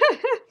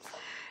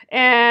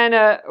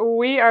 And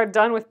we are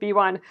done with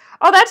B1.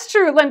 Oh, that's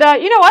true, Linda.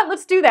 You know what?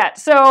 Let's do that.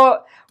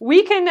 So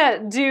we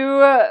can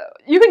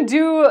you can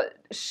do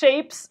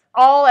shapes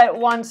all at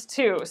once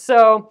too.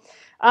 So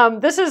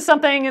this is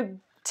something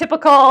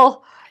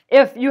typical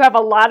if you have a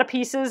lot of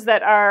pieces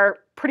that are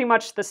pretty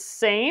much the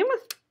same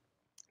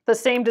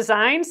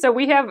design. So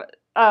we have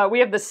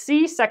the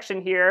C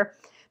section here.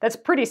 That's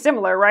pretty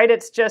similar, right?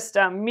 It's just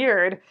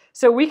mirrored.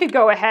 So we could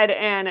go ahead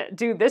and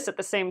do this at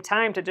the same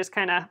time to just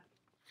kind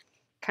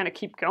of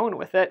keep going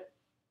with it.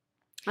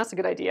 That's a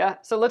good idea.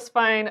 So let's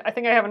find, I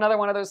think I have another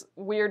one of those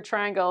weird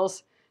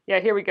triangles. Yeah,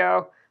 here we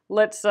go.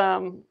 Let's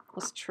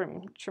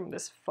trim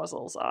this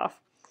fuzzles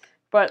off.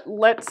 But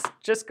let's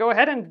just go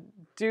ahead and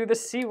do the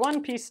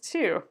C1 piece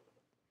too.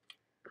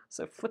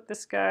 So flip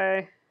this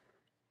guy.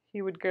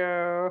 He would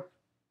go,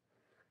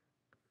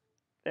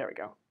 there we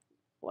go,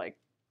 like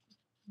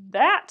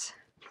that.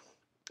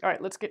 All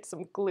right, let's get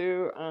some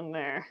glue on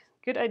there.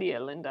 Good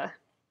idea, Linda.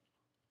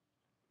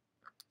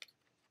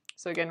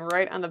 So again,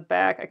 right on the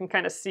back, I can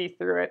kind of see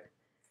through it.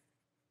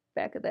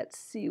 Back of that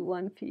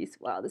C1 piece.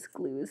 Wow, this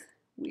glue is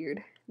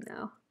weird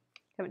now.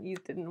 Haven't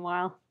used it in a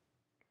while.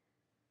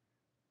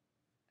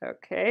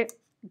 Okay,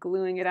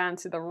 gluing it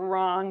onto the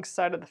wrong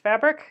side of the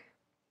fabric.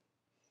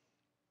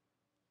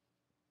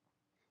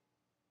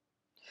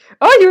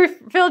 Oh, you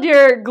refilled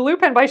your glue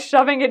pen by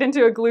shoving it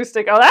into a glue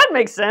stick. Oh, that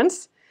makes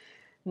sense.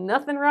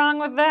 Nothing wrong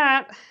with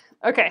that.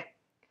 Okay,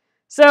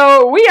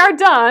 so we are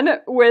done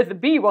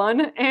with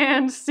B1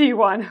 and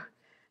C1.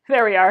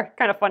 There we are,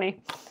 kind of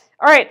funny.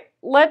 All right,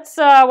 let's,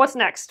 what's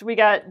next? We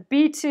got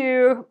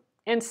B2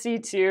 and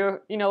C2.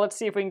 You know, let's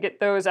see if we can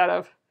get those out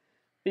of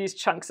these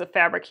chunks of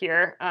fabric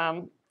here.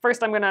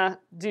 First, I'm gonna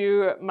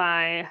do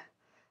my,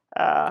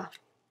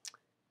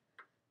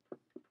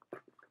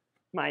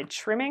 my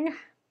trimming.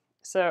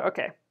 So,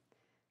 okay,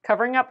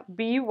 covering up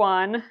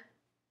B1.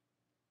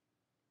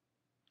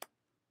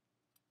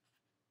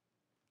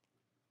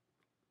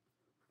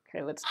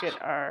 Okay, let's get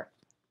our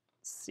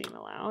seam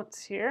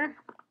allowance here.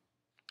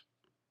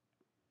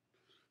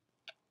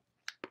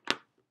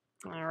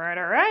 All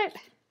right.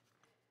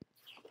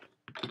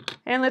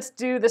 And let's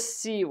do the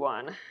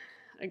C1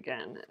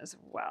 again as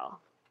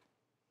well.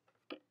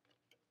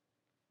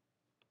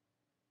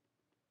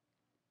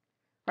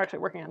 We're actually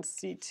working on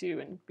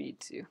C2 and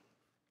B2.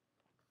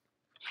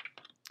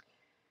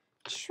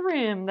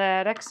 Trim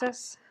that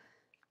excess.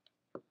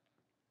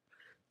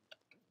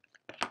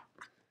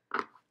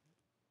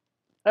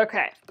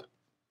 Okay.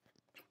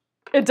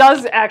 It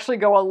does actually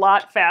go a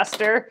lot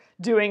faster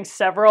doing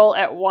several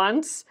at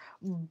once,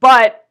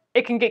 but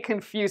it can get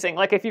confusing.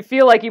 Like if you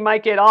feel like you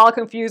might get all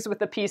confused with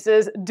the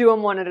pieces, do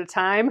them one at a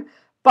time.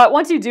 But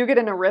once you do get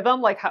in a rhythm,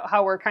 like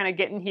how we're kind of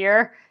getting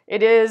here,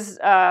 it is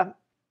kind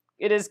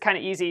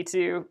of easy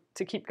to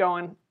keep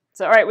going.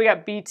 So all right, we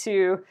got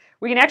B2.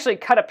 We can actually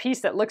cut a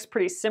piece that looks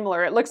pretty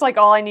similar. It looks like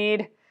all I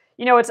need,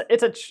 you know,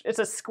 it's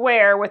a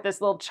square with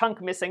this little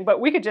chunk missing, but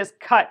we could just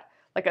cut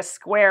like a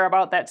square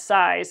about that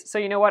size. So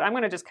you know what? I'm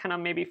going to just kind of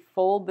maybe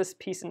fold this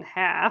piece in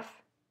half.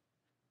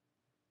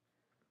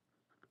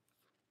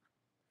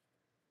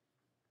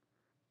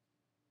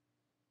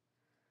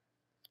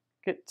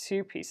 Get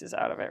 2 pieces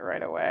out of it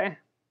right away.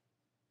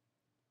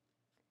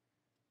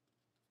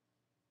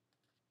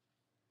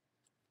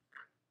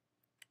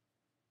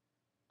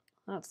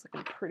 That's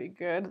looking pretty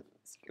good.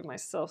 Let's give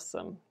myself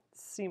some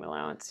seam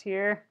allowance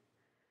here.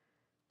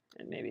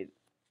 And maybe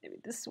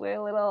this way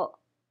a little.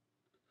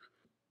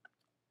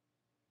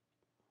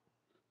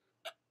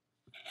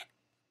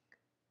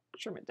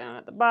 trim it down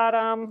at the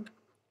bottom,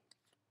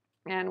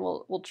 and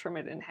we'll trim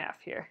it in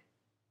half here.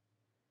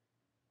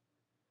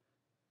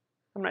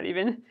 I'm not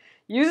even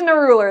using a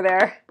ruler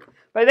there.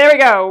 But there we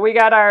go. We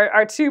got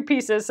our two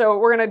pieces. So what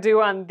we're going to do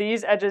on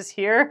these edges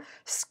here,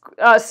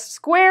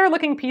 square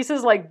looking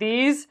pieces like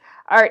these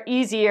are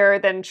easier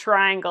than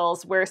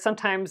triangles, where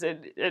sometimes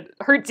it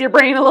hurts your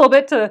brain a little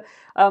bit to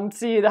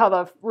see how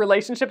the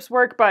relationships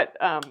work, but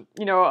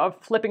you know, of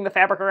flipping the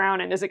fabric around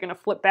and is it going to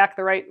flip back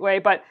the right way,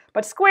 but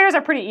squares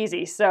are pretty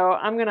easy. So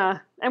I'm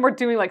gonna, and we're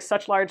doing like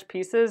such large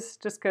pieces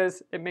just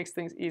because it makes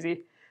things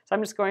easy. So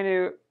I'm just going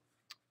to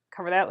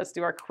cover that. Let's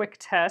do our quick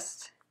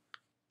test.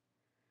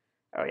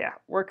 Oh yeah,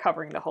 we're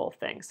covering the whole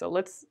thing. So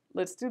let's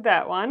do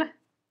that one.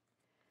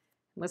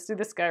 Let's do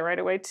this guy right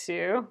away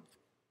too.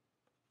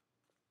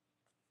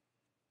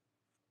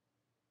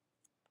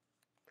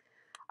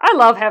 I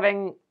love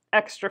having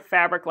extra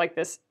fabric like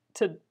this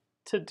to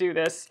do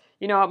this.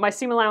 You know, my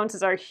seam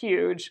allowances are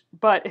huge,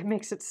 but it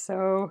makes it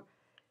so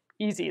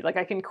easy. Like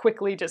I can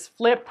quickly just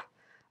flip.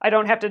 I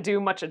don't have to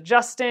do much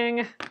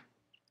adjusting.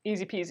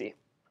 Easy peasy.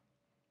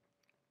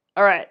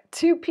 All right,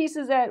 two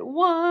pieces at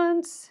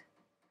once.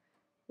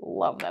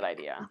 Love that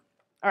idea.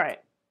 All right,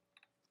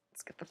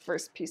 let's get the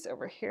first piece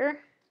over here.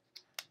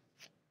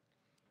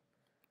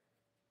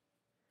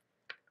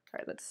 All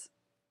right, let's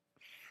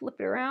flip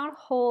it around,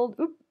 hold,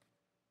 oop,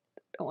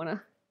 don't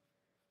wanna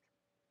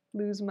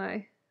lose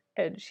my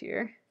edge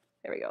here.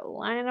 There we go,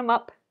 lining them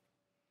up.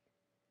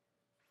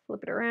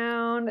 Flip it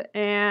around,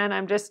 and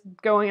I'm just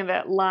going in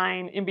that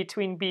line in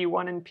between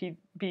B1 and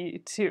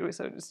B2,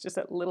 so it's just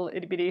that little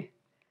itty bitty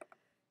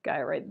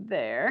guy right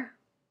there.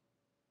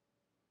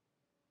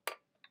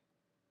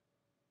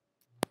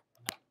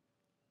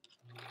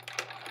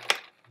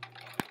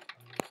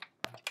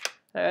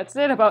 That's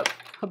it,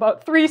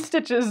 about 3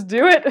 stitches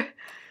do it.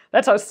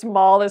 That's how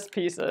small this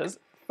piece is.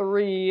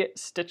 3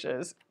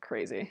 stitches,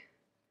 crazy.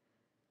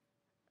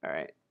 All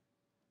right.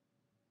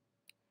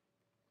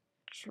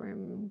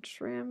 Trim,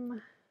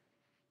 trim.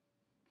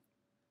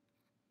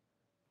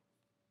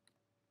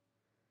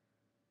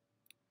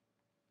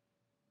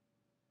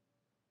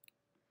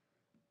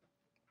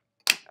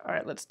 All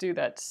right, let's do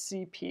that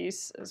C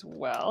piece as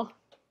well.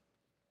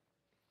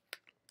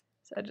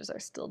 These edges are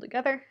still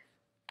together.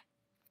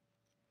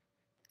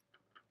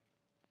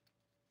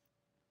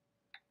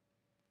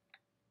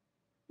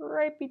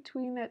 Right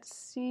between that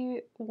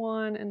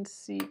C1 and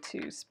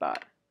C2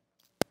 spot.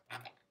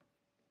 Oop,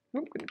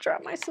 I'm gonna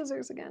drop my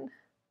scissors again.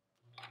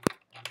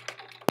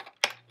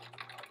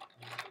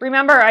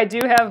 Remember, I do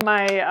have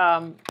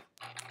my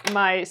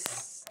my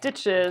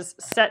stitches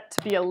set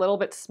to be a little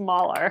bit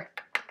smaller.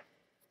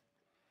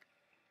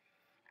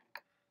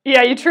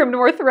 Yeah, you trimmed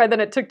more thread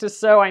than it took to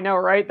sew, I know,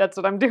 right? That's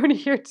what I'm doing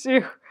here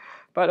too.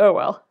 But oh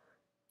well.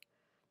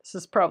 This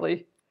is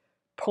probably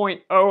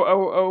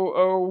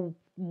 0.00001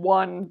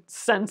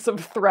 cents of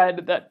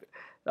thread that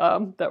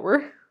that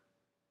we're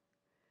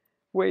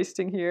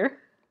wasting here.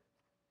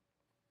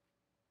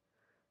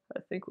 I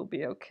think we'll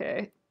be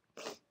okay.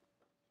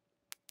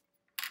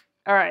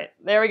 All right,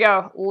 there we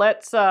go.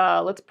 Let's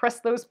press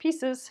those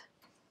pieces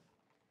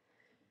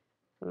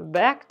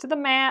back to the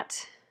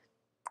mat.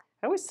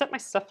 I always set my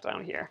stuff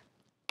down here,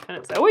 and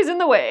it's always in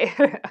the way.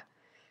 All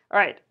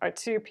right, our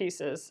 2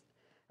 pieces.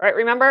 All right,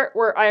 remember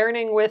we're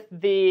ironing with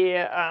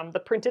the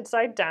printed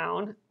side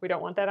down. We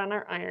don't want that on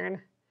our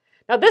iron.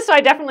 Now this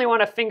I definitely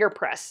want to finger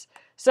press.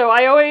 So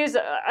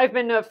I've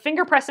been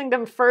finger pressing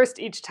them first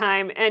each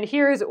time, and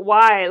here's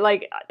why.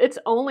 Like, it's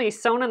only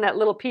sewn on that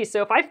little piece.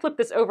 So if I flip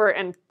this over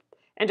and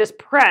just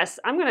press,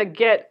 I'm gonna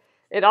get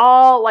it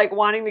all like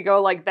wanting to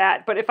go like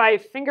that. But if I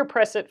finger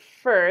press it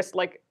first,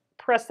 like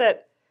press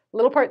that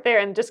little part there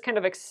and just kind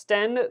of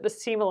extend the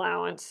seam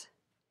allowance,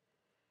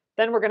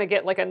 then we're gonna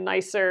get like a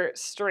nicer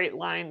straight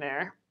line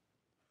there.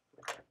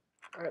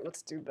 All right,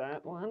 let's do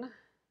that one.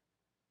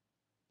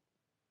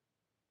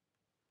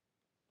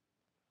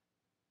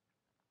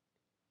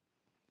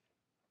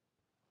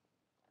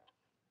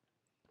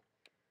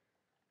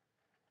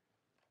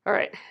 All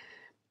right,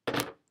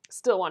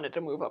 still wanted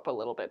to move up a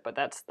little bit, but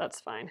that's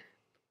fine.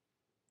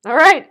 All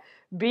right,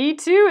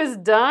 B2 is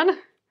done.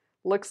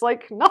 Looks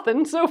like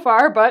nothing so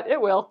far, but it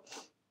will. All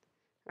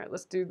right,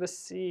 let's do the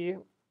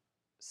C2,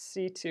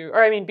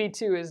 or I mean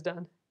B2 is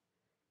done.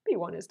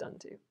 B1 is done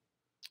too.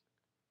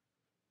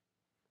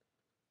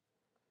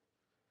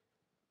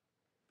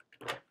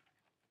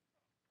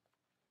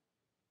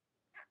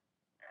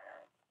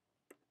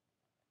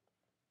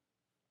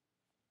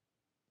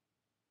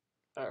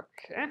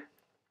 Okay.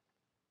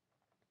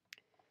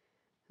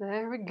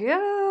 There we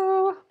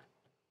go.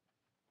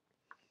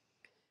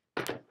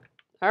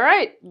 All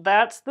right,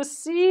 that's the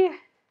C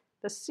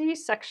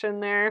section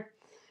there.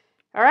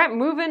 All right,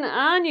 moving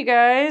on, you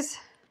guys.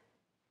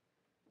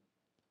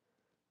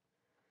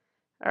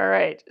 All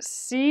right,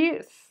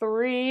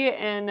 C3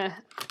 and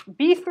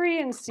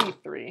B3 and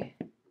C3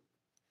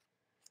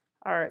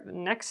 are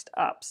next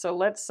up. So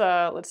let's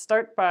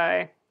start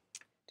by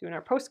doing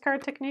our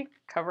postcard technique,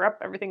 cover up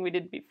everything we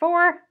did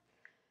before.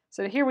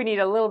 So here we need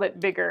a little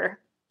bit bigger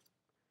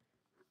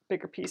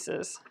bigger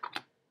pieces.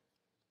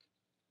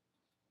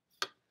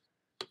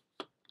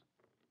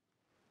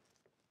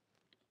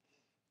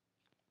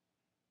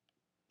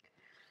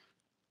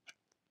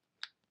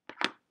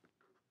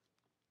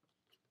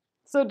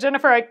 So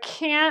Jennifer, I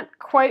can't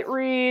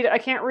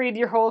read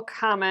your whole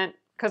comment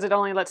because it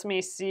only lets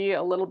me see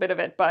a little bit of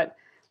it, but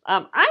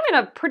I'm in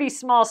a pretty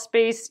small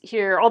space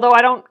here, although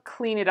I don't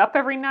clean it up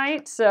every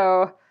night,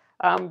 so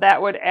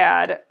that would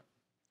add,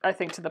 I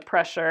think, to the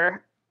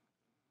pressure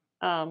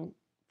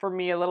for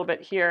me a little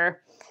bit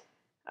here.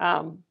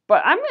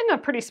 But I'm in a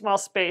pretty small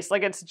space.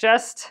 Like it's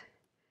just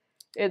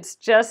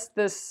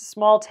this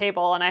small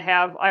table, and I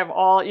have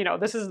all,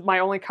 this is my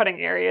only cutting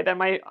area. Then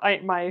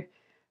my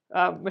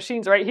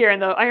machine's right here,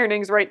 and the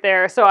ironing's right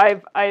there. So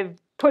I've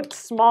put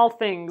small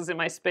things in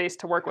my space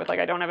to work with. Like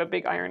I don't have a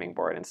big ironing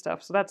board and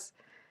stuff. So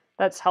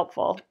that's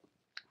helpful.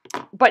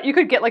 But you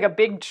could get like a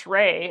big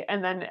tray,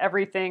 and then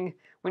everything,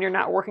 when you're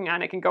not working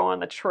on it, can go on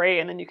the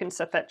tray, and then you can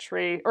set that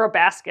tray, or a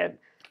basket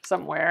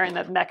somewhere, and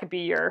that could be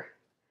your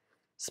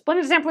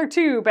Splendid Sampler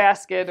 2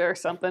 basket or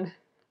something.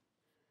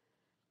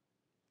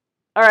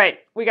 All right,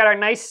 we got our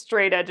nice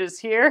straight edges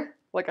here.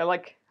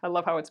 I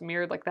love how it's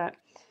mirrored like that.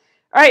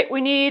 All right, we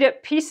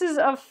need pieces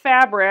of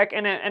fabric,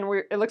 and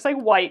it looks like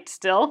white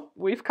still.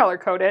 We've color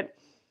coded.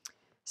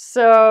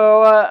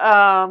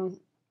 So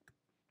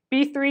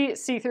B3,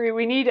 C3,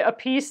 we need a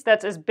piece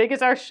that's as big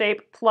as our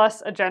shape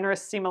plus a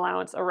generous seam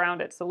allowance around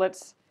it. So I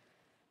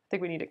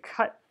think we need to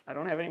cut. I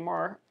don't have any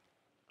more.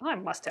 Oh, I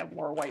must have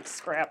more white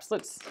scraps.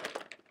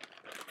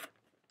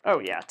 Oh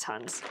yeah,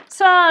 tons.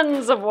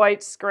 Tons of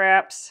white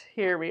scraps.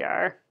 Here we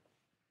are.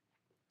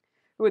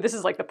 Ooh, this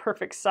is like the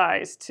perfect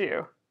size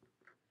too.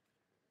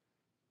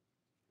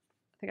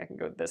 I think I can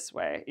go this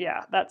way.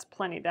 Yeah, that's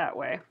plenty that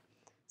way.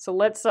 So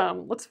let's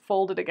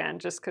fold it again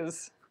just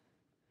because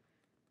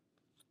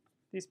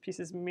these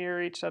pieces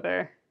mirror each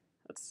other.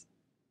 That's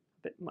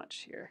a bit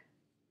much here.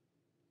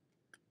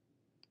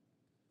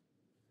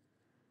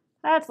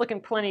 That's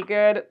looking plenty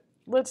good.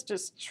 Let's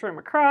just trim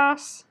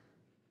across.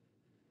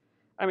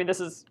 I mean,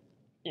 this is,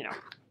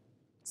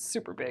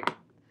 super big.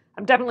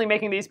 I'm definitely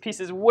making these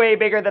pieces way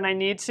bigger than I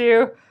need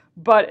to,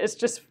 but it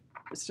just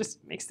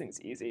makes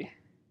things easy.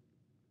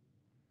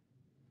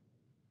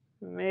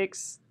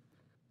 Makes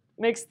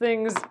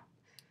things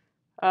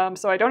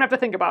so I don't have to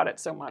think about it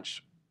so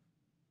much.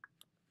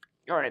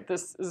 All right,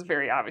 this is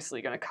very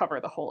obviously going to cover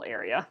the whole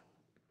area,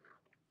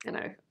 and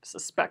I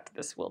suspect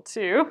this will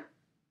too.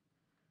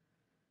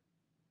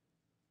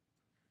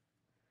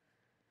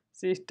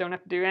 So you don't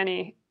have to do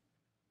any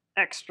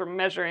extra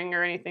measuring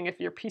or anything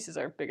if your pieces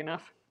are big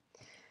enough.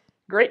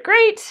 Great,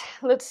 great.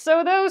 Let's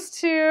sew those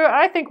two.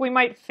 I think we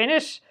might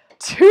finish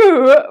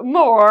 2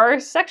 more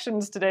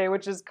sections today,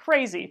 which is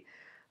crazy.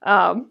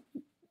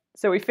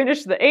 So we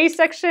finished the A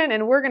section,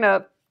 and we're going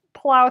to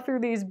plow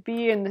through these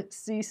B and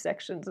C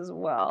sections as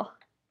well.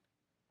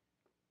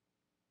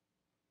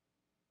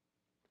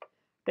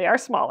 They are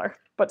smaller,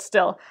 but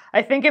still,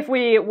 I think if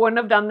we wouldn't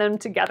have done them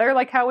together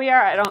like how we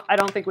are, I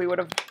don't think we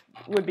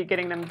would be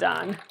getting them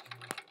done.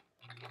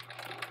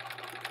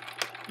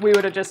 We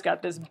would have just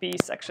got this B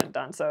section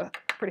done, so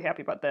pretty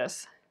happy about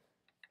this.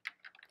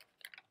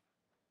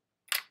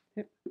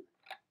 There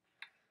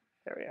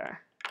we are.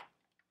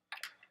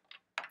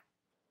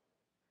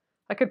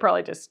 I could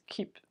probably just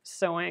keep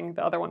sewing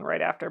the other one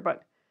right after,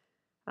 but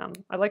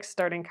I like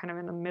starting kind of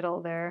in the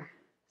middle there.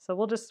 So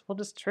we'll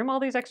just trim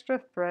all these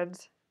extra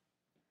threads.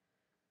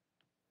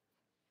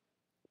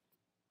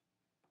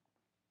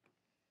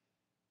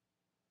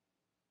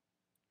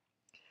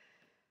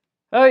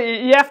 Oh,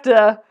 you have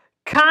to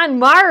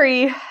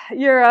KonMari.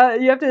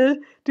 You have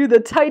to do the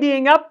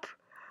tidying up,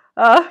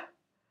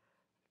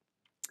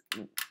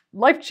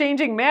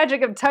 life-changing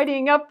magic of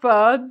tidying up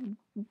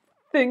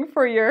thing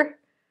for your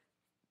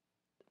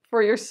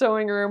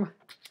sewing room.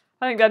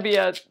 I think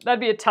that'd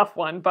be a tough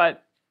one,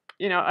 but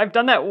I've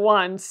done that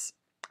once.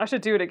 I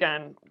should do it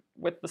again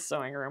with the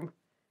sewing room.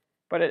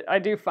 But I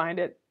do find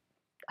it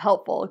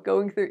helpful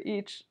going through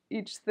each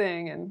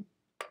thing and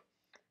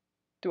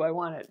do I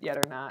want it yet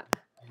or not?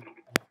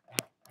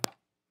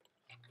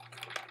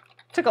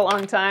 Took a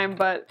long time,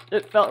 but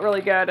it felt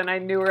really good, and I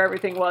knew where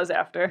everything was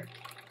after.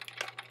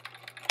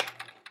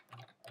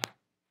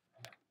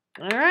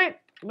 All right,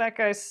 that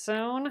guy's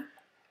sewn.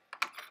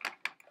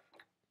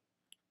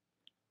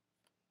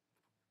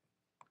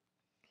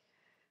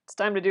 It's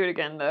time to do it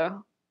again,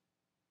 though.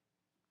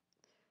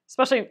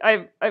 Especially,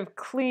 I've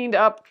cleaned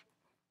up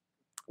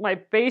my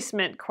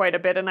basement quite a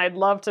bit, and I'd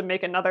love to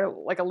make another,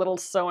 like a little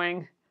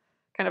sewing,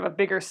 kind of a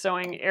bigger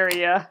sewing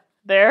area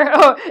there.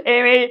 Oh,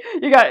 Amy,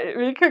 you got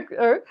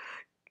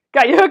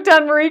you hooked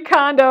on Marie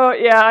Kondo.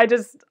 Yeah,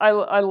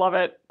 I love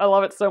it. I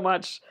love it so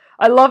much.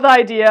 I love the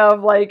idea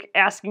of like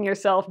asking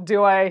yourself,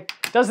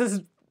 does this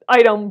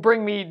item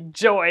bring me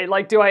joy?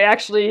 Like, do I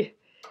actually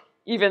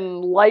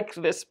even like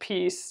this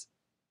piece?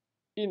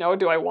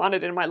 Do I want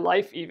it in my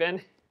life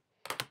even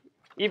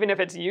if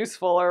it's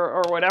useful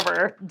or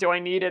whatever? Do I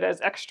need it as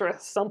extra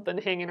something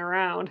hanging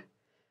around?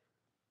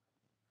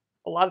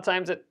 A lot of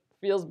times it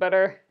feels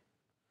better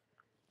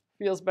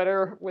feels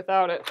better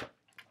without it.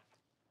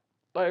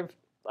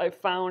 I've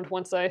found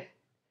once I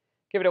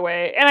give it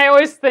away. And I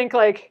always think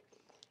like,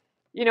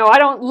 you know, I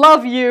don't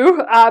love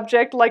you,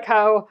 object, like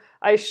how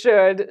I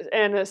should,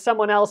 and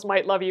someone else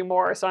might love you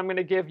more, so I'm going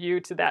to give you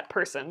to that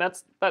person.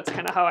 That's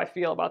kind of how I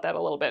feel about that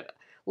a little bit.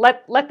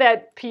 Let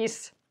that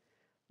piece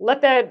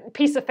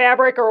of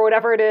fabric or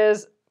whatever it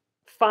is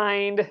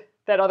find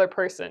that other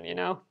person, you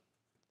know,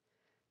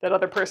 that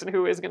other person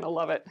who is going to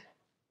love it.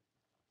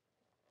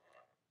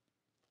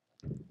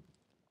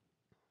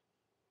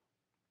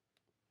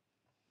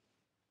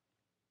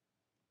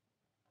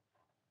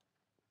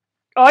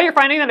 Oh, you're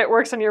finding that it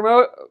works on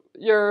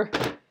your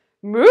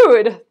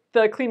mood,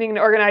 the cleaning and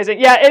organizing.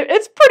 Yeah,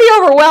 it's pretty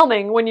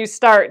overwhelming when you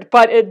start,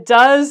 but it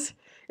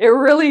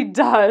really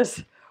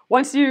does.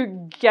 Once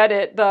you get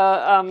it,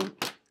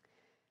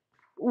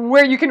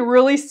 where you can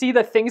really see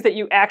the things that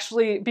you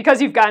actually,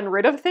 because you've gotten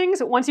rid of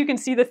things, once you can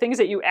see the things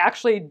that you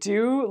actually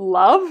do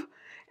love,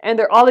 and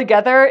they're all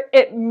together,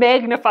 it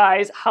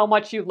magnifies how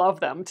much you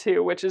love them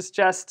too, which is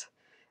just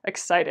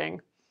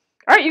exciting.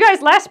 All right, you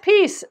guys, last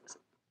piece.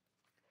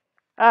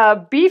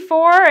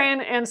 B4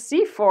 and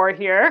C4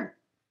 here.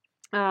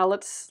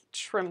 Let's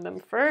trim them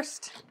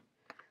first.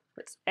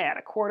 Let's add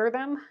a quarter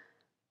them.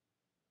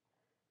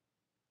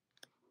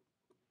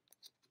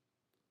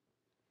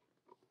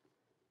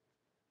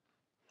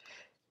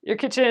 Your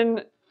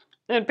kitchen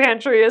and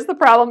pantry is the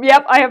problem.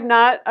 Yep, I've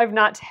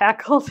not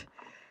tackled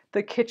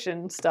the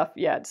kitchen stuff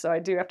yet, so I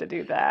do have to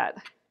do that.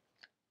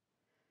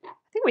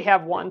 I think we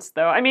have once,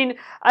 though. I mean,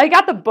 I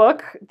got the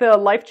book, The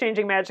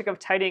Life-Changing Magic of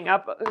Tidying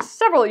Up,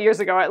 several years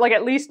ago, like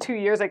at least 2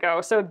 years ago.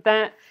 So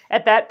then,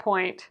 at that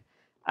point,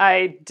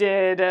 I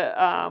did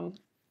a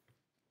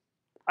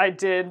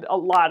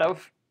lot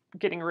of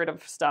getting rid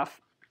of stuff,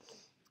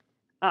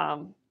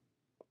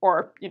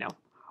 or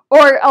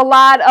a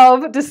lot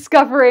of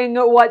discovering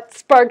what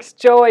sparks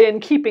joy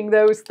and keeping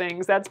those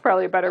things. That's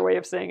probably a better way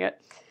of saying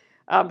it.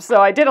 So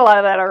I did a lot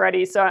of that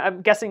already. So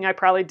I'm guessing I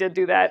probably did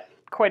do that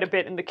quite a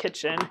bit in the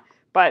kitchen.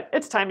 But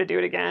it's time to do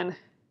it again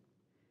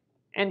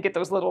and get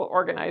those little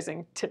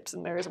organizing tips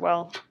in there as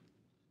well.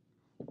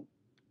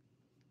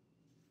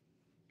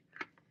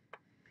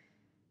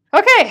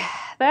 Okay,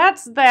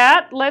 that's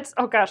that.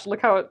 Oh gosh,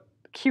 look how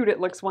cute it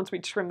looks once we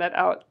trim that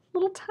out.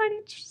 Little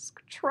tiny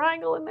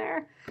triangle in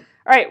there.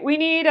 All right, we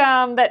need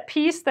that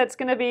piece that's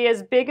going to be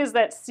as big as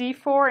that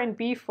C4 and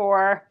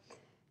B4,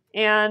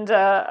 and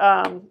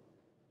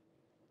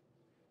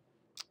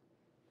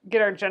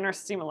get our generous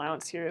seam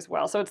allowance here as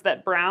well. So it's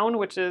that brown,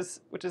 which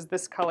is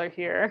this color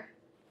here.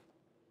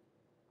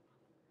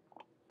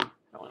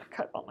 I want to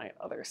cut all my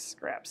other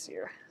scraps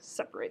here.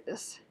 Separate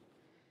this.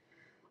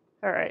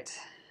 All right.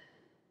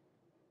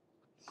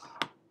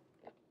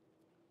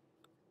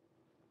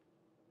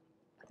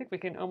 I think we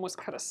can almost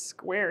cut a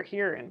square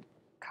here and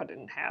cut it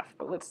in half,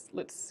 but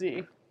let's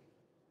see.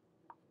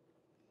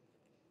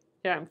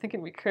 Yeah, I'm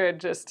thinking we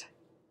could just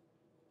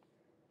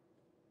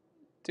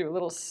do a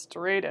little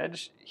straight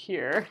edge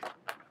here,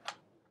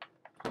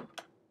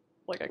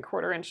 like a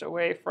 1/4 inch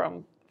away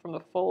from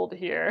the fold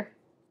here.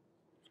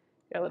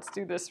 Yeah, let's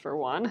do this for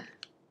one.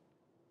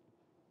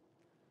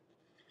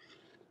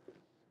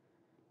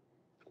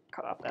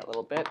 Cut off that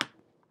little bit.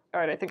 All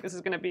right, I think this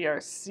is going to be our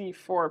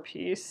C4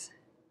 piece.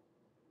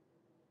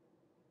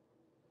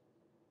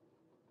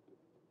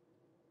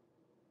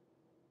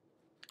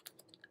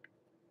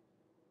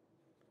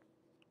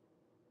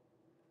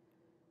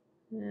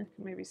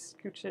 Maybe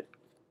scooch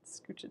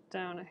it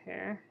down a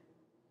hair.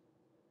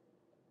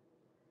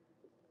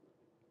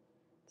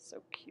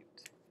 So cute.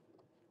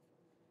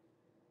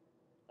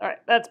 All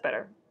right, that's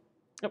better.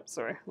 Oh,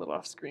 sorry, a little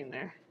off screen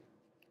there.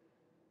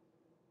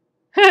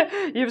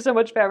 You have so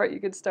much fabric,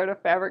 you could start a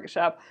fabric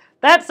shop.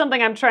 That's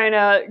something I'm trying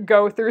to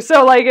go through.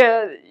 So, like,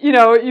 you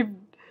know,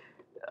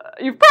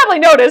 you've probably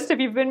noticed if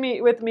you've been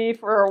with me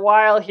for a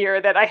while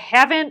here that I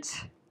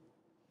haven't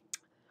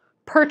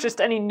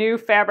purchased any new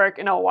fabric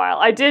in a while.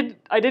 I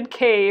did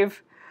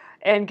cave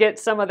and get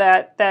some of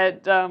that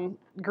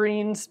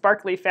green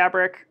sparkly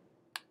fabric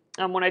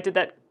when I did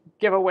that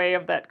giveaway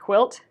of that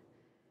quilt.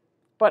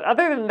 But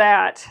other than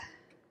that,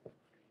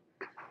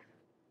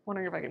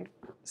 wondering if I can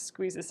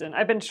squeeze this in.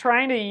 I've been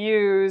trying to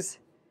use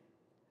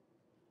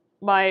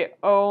my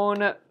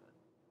own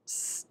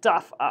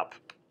stuff up.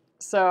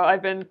 So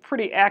I've been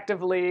pretty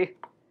actively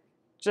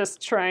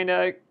just trying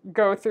to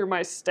go through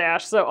my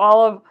stash. So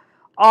all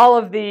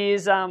of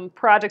these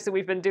projects that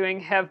we've been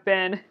doing have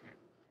been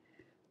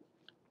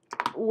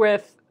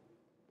with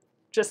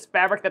just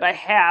fabric that I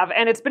have,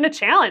 and it's been a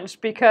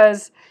challenge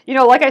because, you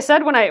know, like I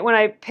said, when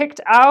I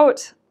picked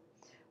out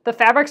the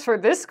fabrics for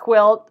this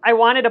quilt, I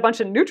wanted a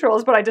bunch of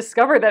neutrals, but I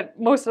discovered that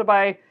most of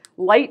my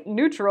light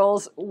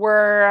neutrals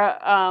were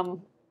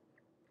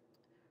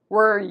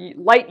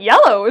light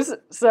yellows.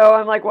 So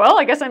I'm like, well,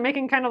 I guess I'm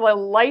making kind of a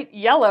light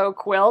yellow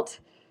quilt,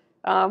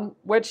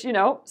 which, you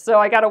know, so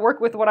I got to work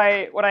with what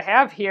I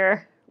have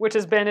here, which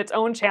has been its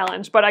own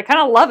challenge, but I kind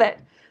of love it.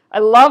 I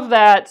love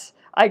that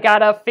I got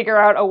to figure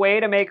out a way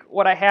to make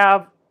what I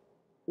have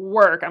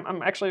work.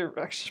 I'm actually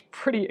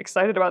pretty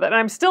excited about that. And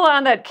I'm still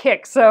on that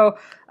kick, so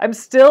I'm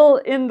still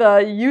in the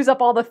use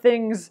up all the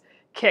things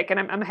kick, and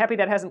I'm happy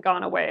that hasn't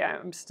gone away.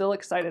 I'm still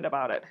excited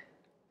about it.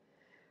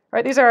 All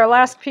right, these are our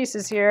last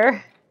pieces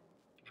here.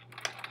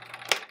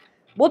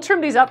 We'll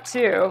trim these up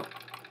too,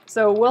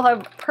 so we'll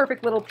have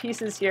perfect little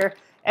pieces here.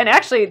 And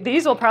actually,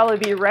 these will probably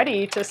be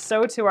ready to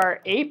sew to our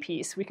A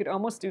piece. We could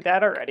almost do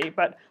that already,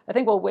 but I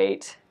think we'll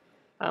wait.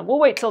 We'll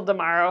wait till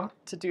tomorrow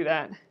to do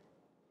that.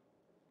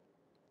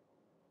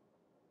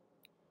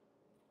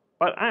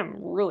 But I'm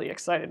really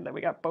excited that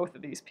we got both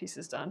of these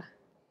pieces done.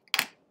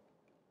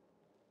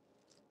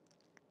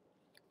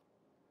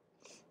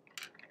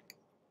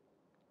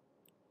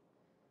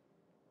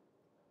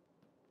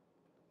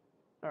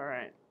 All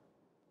right.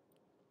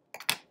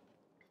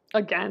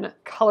 Again,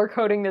 color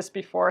coding this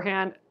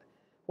beforehand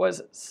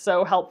was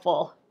so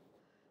helpful.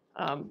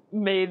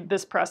 Made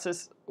this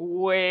process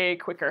way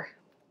quicker.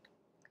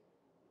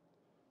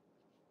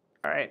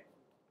 All right.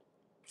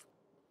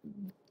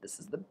 This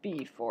is the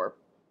B4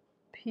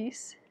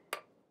 piece.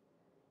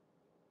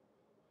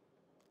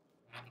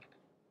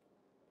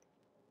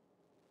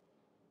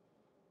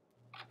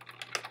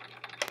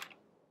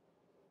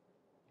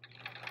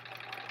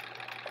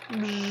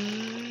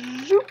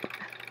 Zoop.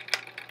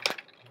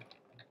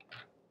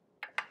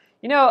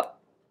 You know,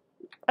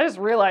 I just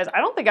realized I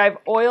don't think I've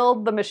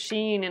oiled the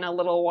machine in a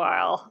little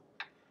while.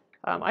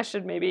 I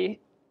should maybe,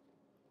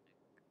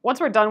 once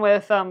we're done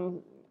with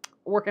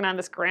working on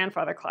this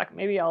grandfather clock,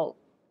 maybe I'll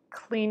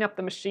clean up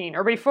the machine.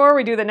 Or before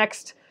we do the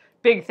next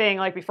big thing,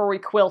 like before we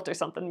quilt or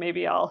something,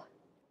 maybe I'll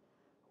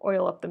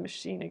oil up the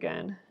machine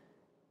again.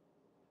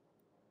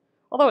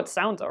 Although it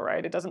sounds all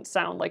right. It doesn't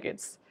sound like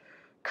it's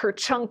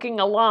kerchunking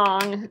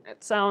along.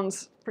 It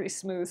sounds pretty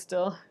smooth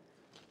still.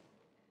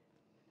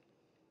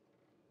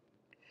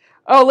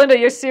 Oh, Linda,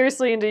 you're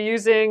seriously into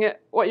using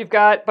what you've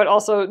got, but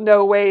also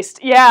no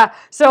waste. Yeah,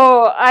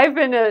 so I've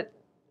been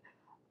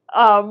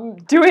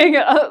doing,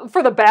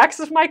 for the backs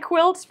of my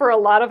quilts, for a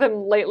lot of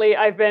them lately,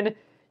 I've been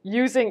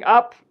using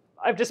up,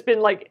 I've just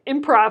been like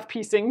improv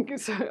piecing,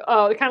 kind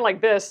of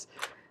like this,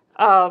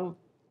 my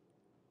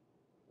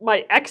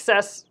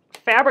excess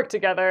fabric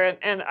together,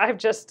 and I've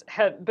just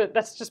had, but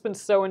that's just been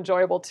so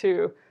enjoyable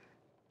too,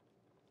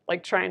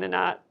 like trying to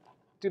not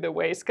do the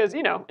waste, because,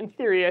 you know, in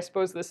theory, I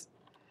suppose this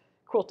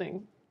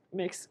quilting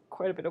makes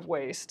quite a bit of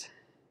waste.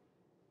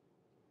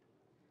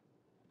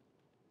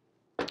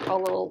 All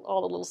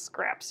the little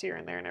scraps here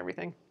and there and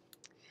everything.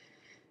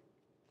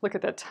 Look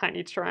at that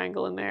tiny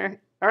triangle in there.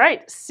 All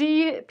right,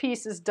 C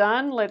piece is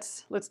done.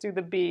 Let's do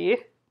the B.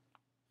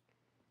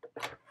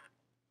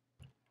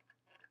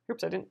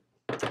 Oops, I didn't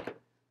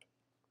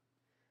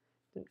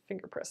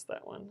finger press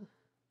that one.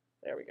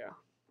 There we go.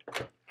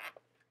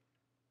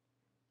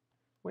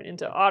 Went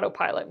into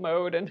autopilot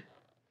mode and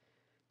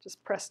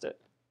just pressed it.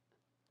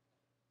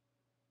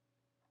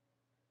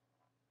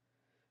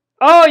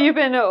 Oh, you've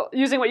been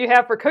using what you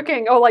have for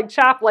cooking. Oh, like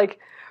chop, like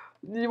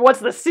what's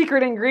the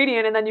secret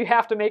ingredient, and then you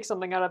have to make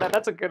something out of that.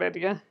 That's a good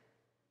idea.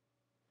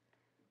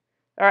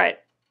 All right.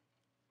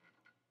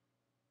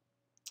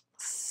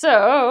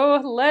 So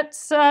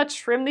let's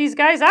trim these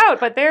guys out,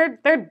 but they're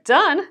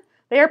done.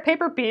 They are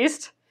paper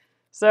pieced.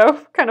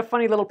 So kind of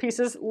funny little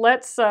pieces.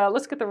 Let's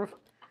get the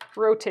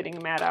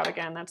rotating mat out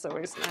again. That's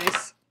always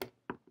nice.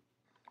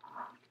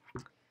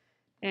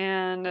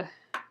 And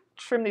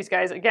trim these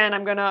guys. Again,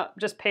 I'm gonna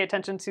just pay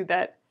attention to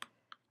that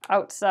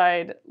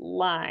outside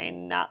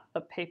line, not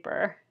the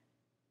paper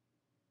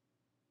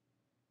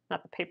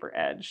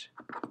edge.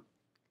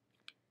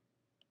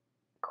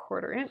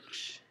 1/4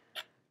 inch.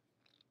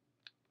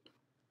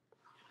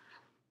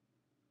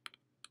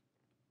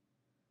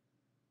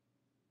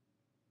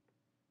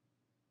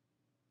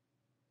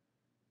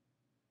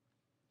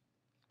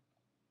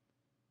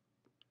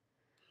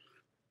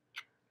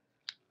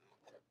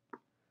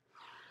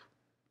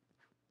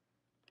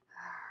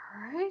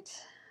 All right.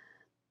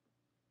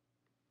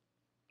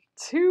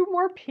 2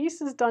 more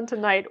pieces done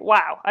tonight.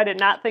 Wow, I did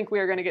not think we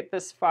were going to get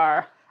this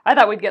far. I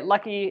thought we'd get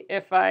lucky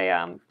if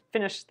I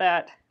finished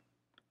the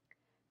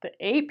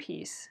A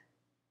piece.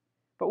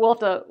 But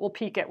we'll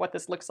peek at what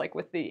this looks like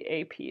with the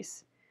A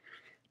piece.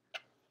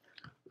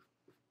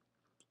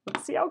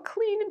 Let's see how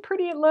clean and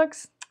pretty it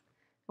looks.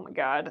 Oh my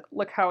God,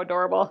 look how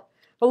adorable.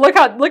 But look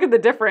at the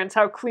difference,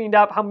 how cleaned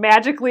up, how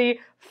magically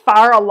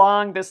far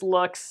along this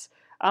looks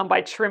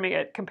by trimming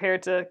it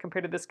compared to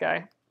this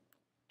guy.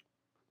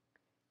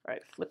 All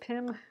right, flip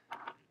him.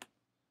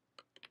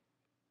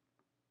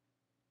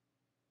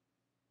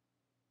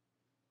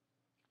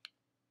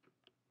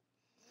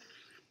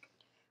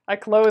 I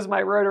close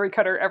my rotary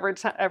cutter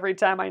every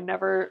time. I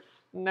never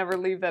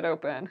leave that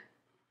open.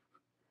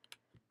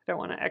 I don't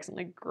want to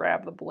accidentally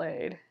grab the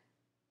blade.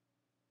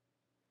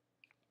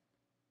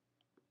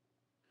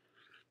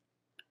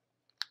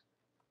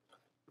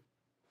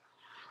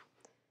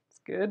 It's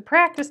good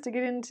practice to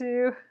get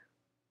into.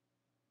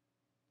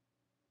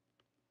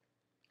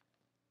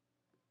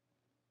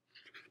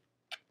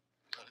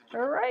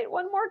 All right,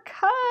 one more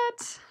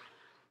cut.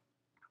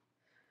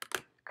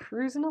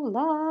 Cruising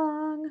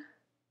along.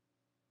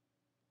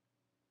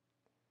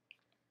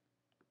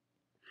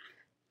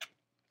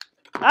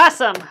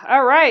 Awesome.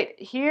 All right,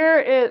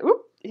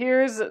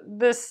 here's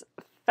this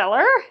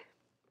feller.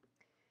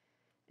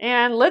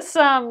 And let's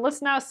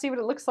now see what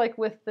it looks like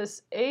with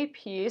this A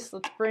piece.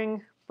 Let's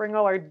bring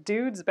all our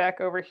dudes back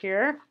over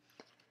here.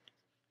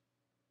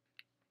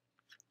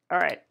 All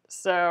right,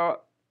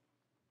 so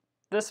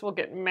this will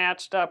get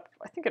matched up.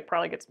 I think it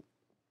probably gets,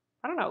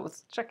 I don't know,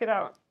 let's check it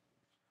out.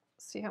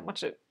 See how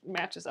much it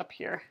matches up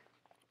here.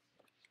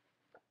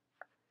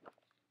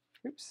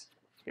 Oops,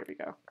 here we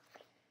go.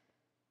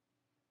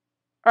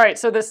 All right,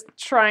 so this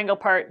triangle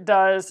part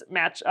does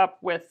match up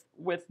with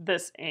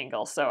this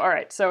angle. So all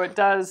right, so it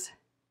does.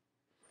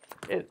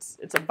 It's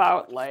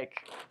about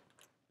like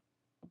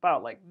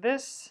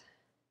this.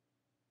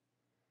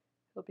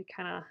 It'll be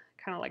kind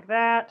of like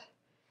that.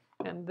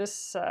 And this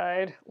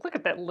side, look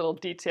at that little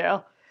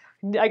detail.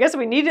 I guess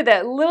we needed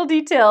that little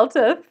detail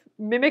to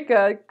mimic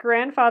a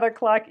grandfather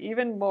clock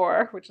even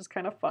more, which is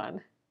kind of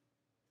fun.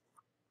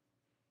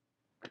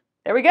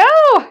 There we go.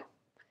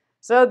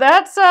 So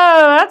that's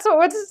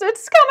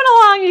it's coming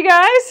along, you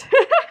guys.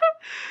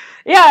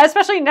 Yeah,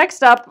 especially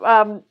next up.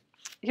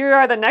 Here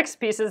are the next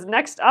pieces.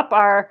 Next up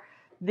are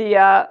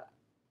the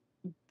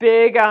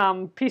big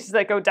pieces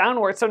that go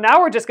downward. So now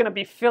we're just going to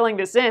be filling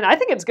this in. I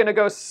think it's going to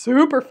go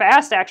super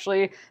fast,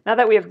 actually, now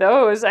that we have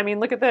those. I mean,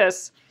 look at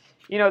this.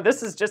 You know,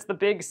 this is just the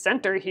big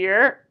center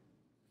here.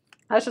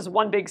 That's just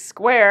one big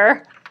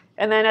square.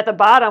 And then at the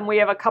bottom, we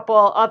have a couple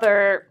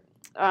other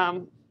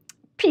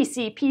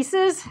PC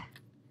pieces.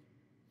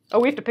 Oh,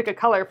 we have to pick a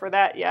color for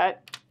that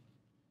yet.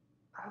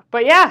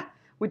 But yeah,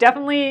 we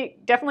definitely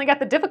got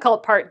the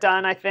difficult part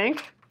done, I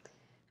think.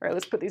 All right,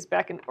 let's put these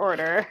back in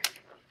order.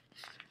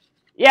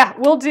 Yeah,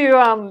 we'll do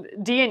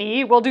D and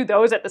E. We'll do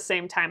those at the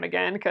same time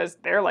again because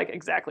they're like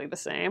exactly the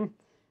same.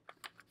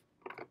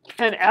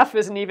 And F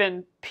isn't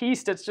even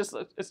pieced. It's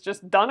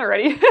just done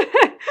already.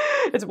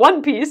 It's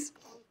one piece.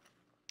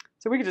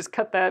 So we can just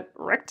cut that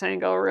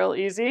rectangle real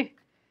easy.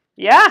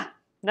 Yeah,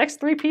 next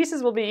 3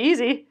 pieces will be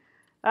easy.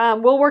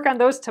 We'll work on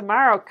those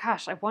tomorrow.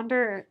 Gosh, I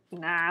wonder,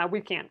 nah, we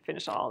can't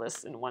finish all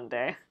this in one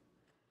day.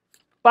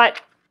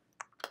 But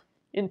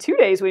in 2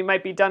 days, we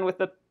might be done with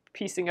the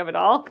piecing of it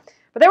all.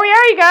 But there we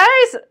are, you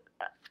guys.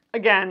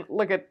 Again,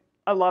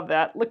 I love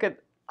that. Look at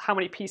how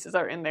many pieces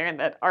are in there in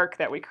that arc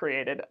that we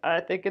created. I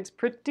think it's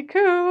pretty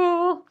cool.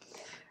 All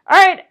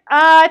right,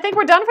 I think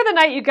we're done for the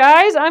night, you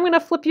guys. I'm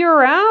gonna flip you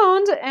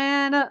around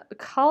and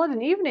call it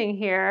an evening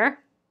here.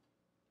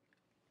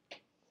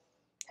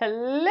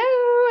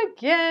 Hello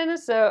again.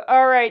 So,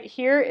 all right,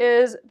 here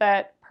is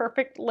that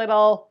perfect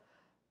little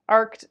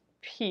arced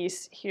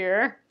piece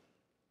here.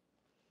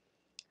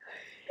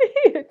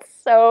 It's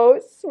so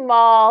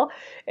small.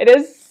 It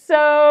is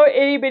so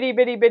itty bitty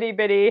bitty bitty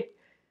bitty.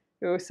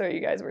 Oh, so you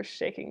guys were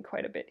shaking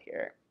quite a bit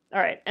here. All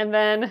right, and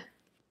then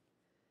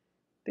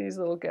these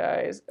little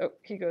guys. Oh,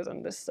 he goes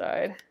on this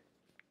side.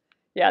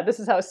 Yeah, this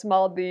is how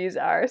small these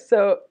are.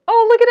 So,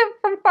 oh, look at it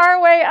from far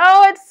away.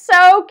 Oh, it's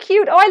so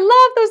cute. Oh, I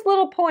love those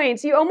little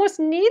points. You almost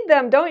need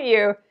them, don't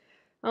you?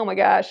 Oh my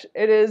gosh,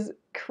 it is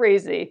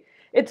crazy.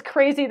 It's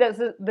crazy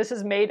that this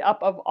is made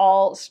up of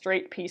all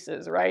straight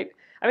pieces, right?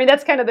 I mean,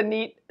 that's kind of the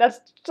neat, that's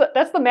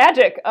the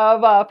magic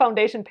of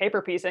foundation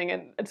paper piecing,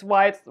 and it's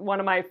why it's one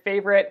of my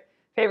favorite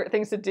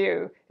things to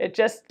do. It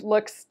just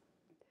looks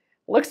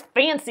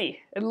fancy.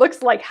 It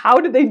looks like, how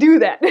did they do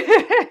that?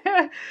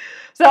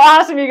 So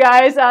awesome, you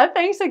guys.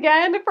 Thanks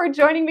again for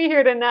joining me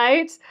here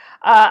tonight.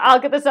 I'll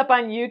get this up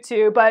on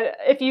YouTube, but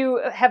if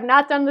you have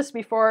not done this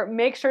before,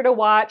 make sure to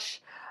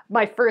watch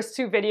my first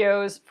 2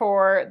 videos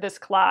for this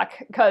clock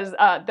because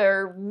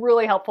they're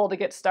really helpful to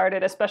get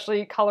started,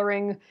 especially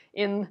coloring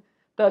in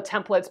the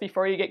templates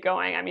before you get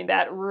going. I mean,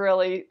 that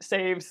really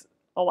saves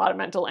a lot of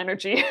mental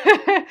energy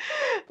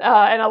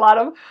and a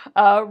lot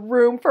of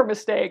room for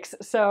mistakes.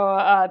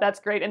 So that's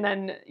great. And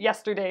then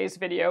yesterday's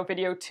video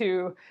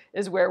 2,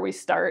 is where we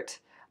start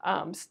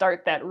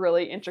that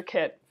really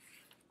intricate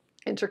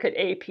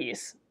A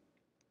piece.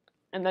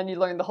 And then you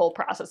learn the whole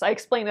process. I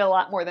explained it a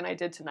lot more than I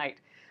did tonight.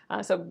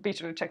 So be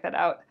sure to check that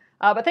out.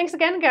 But thanks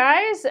again,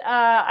 guys.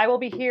 I will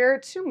be here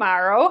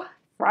tomorrow,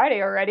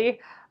 Friday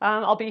already.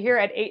 I'll be here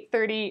at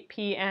 8:30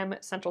 p.m.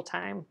 Central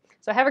Time.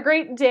 So have a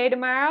great day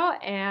tomorrow,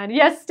 and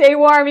yes, stay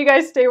warm. You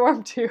guys stay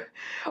warm too,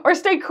 or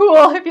stay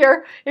cool if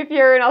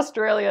you're in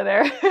Australia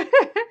there.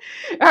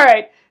 All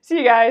right, see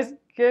you guys.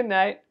 Good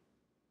night.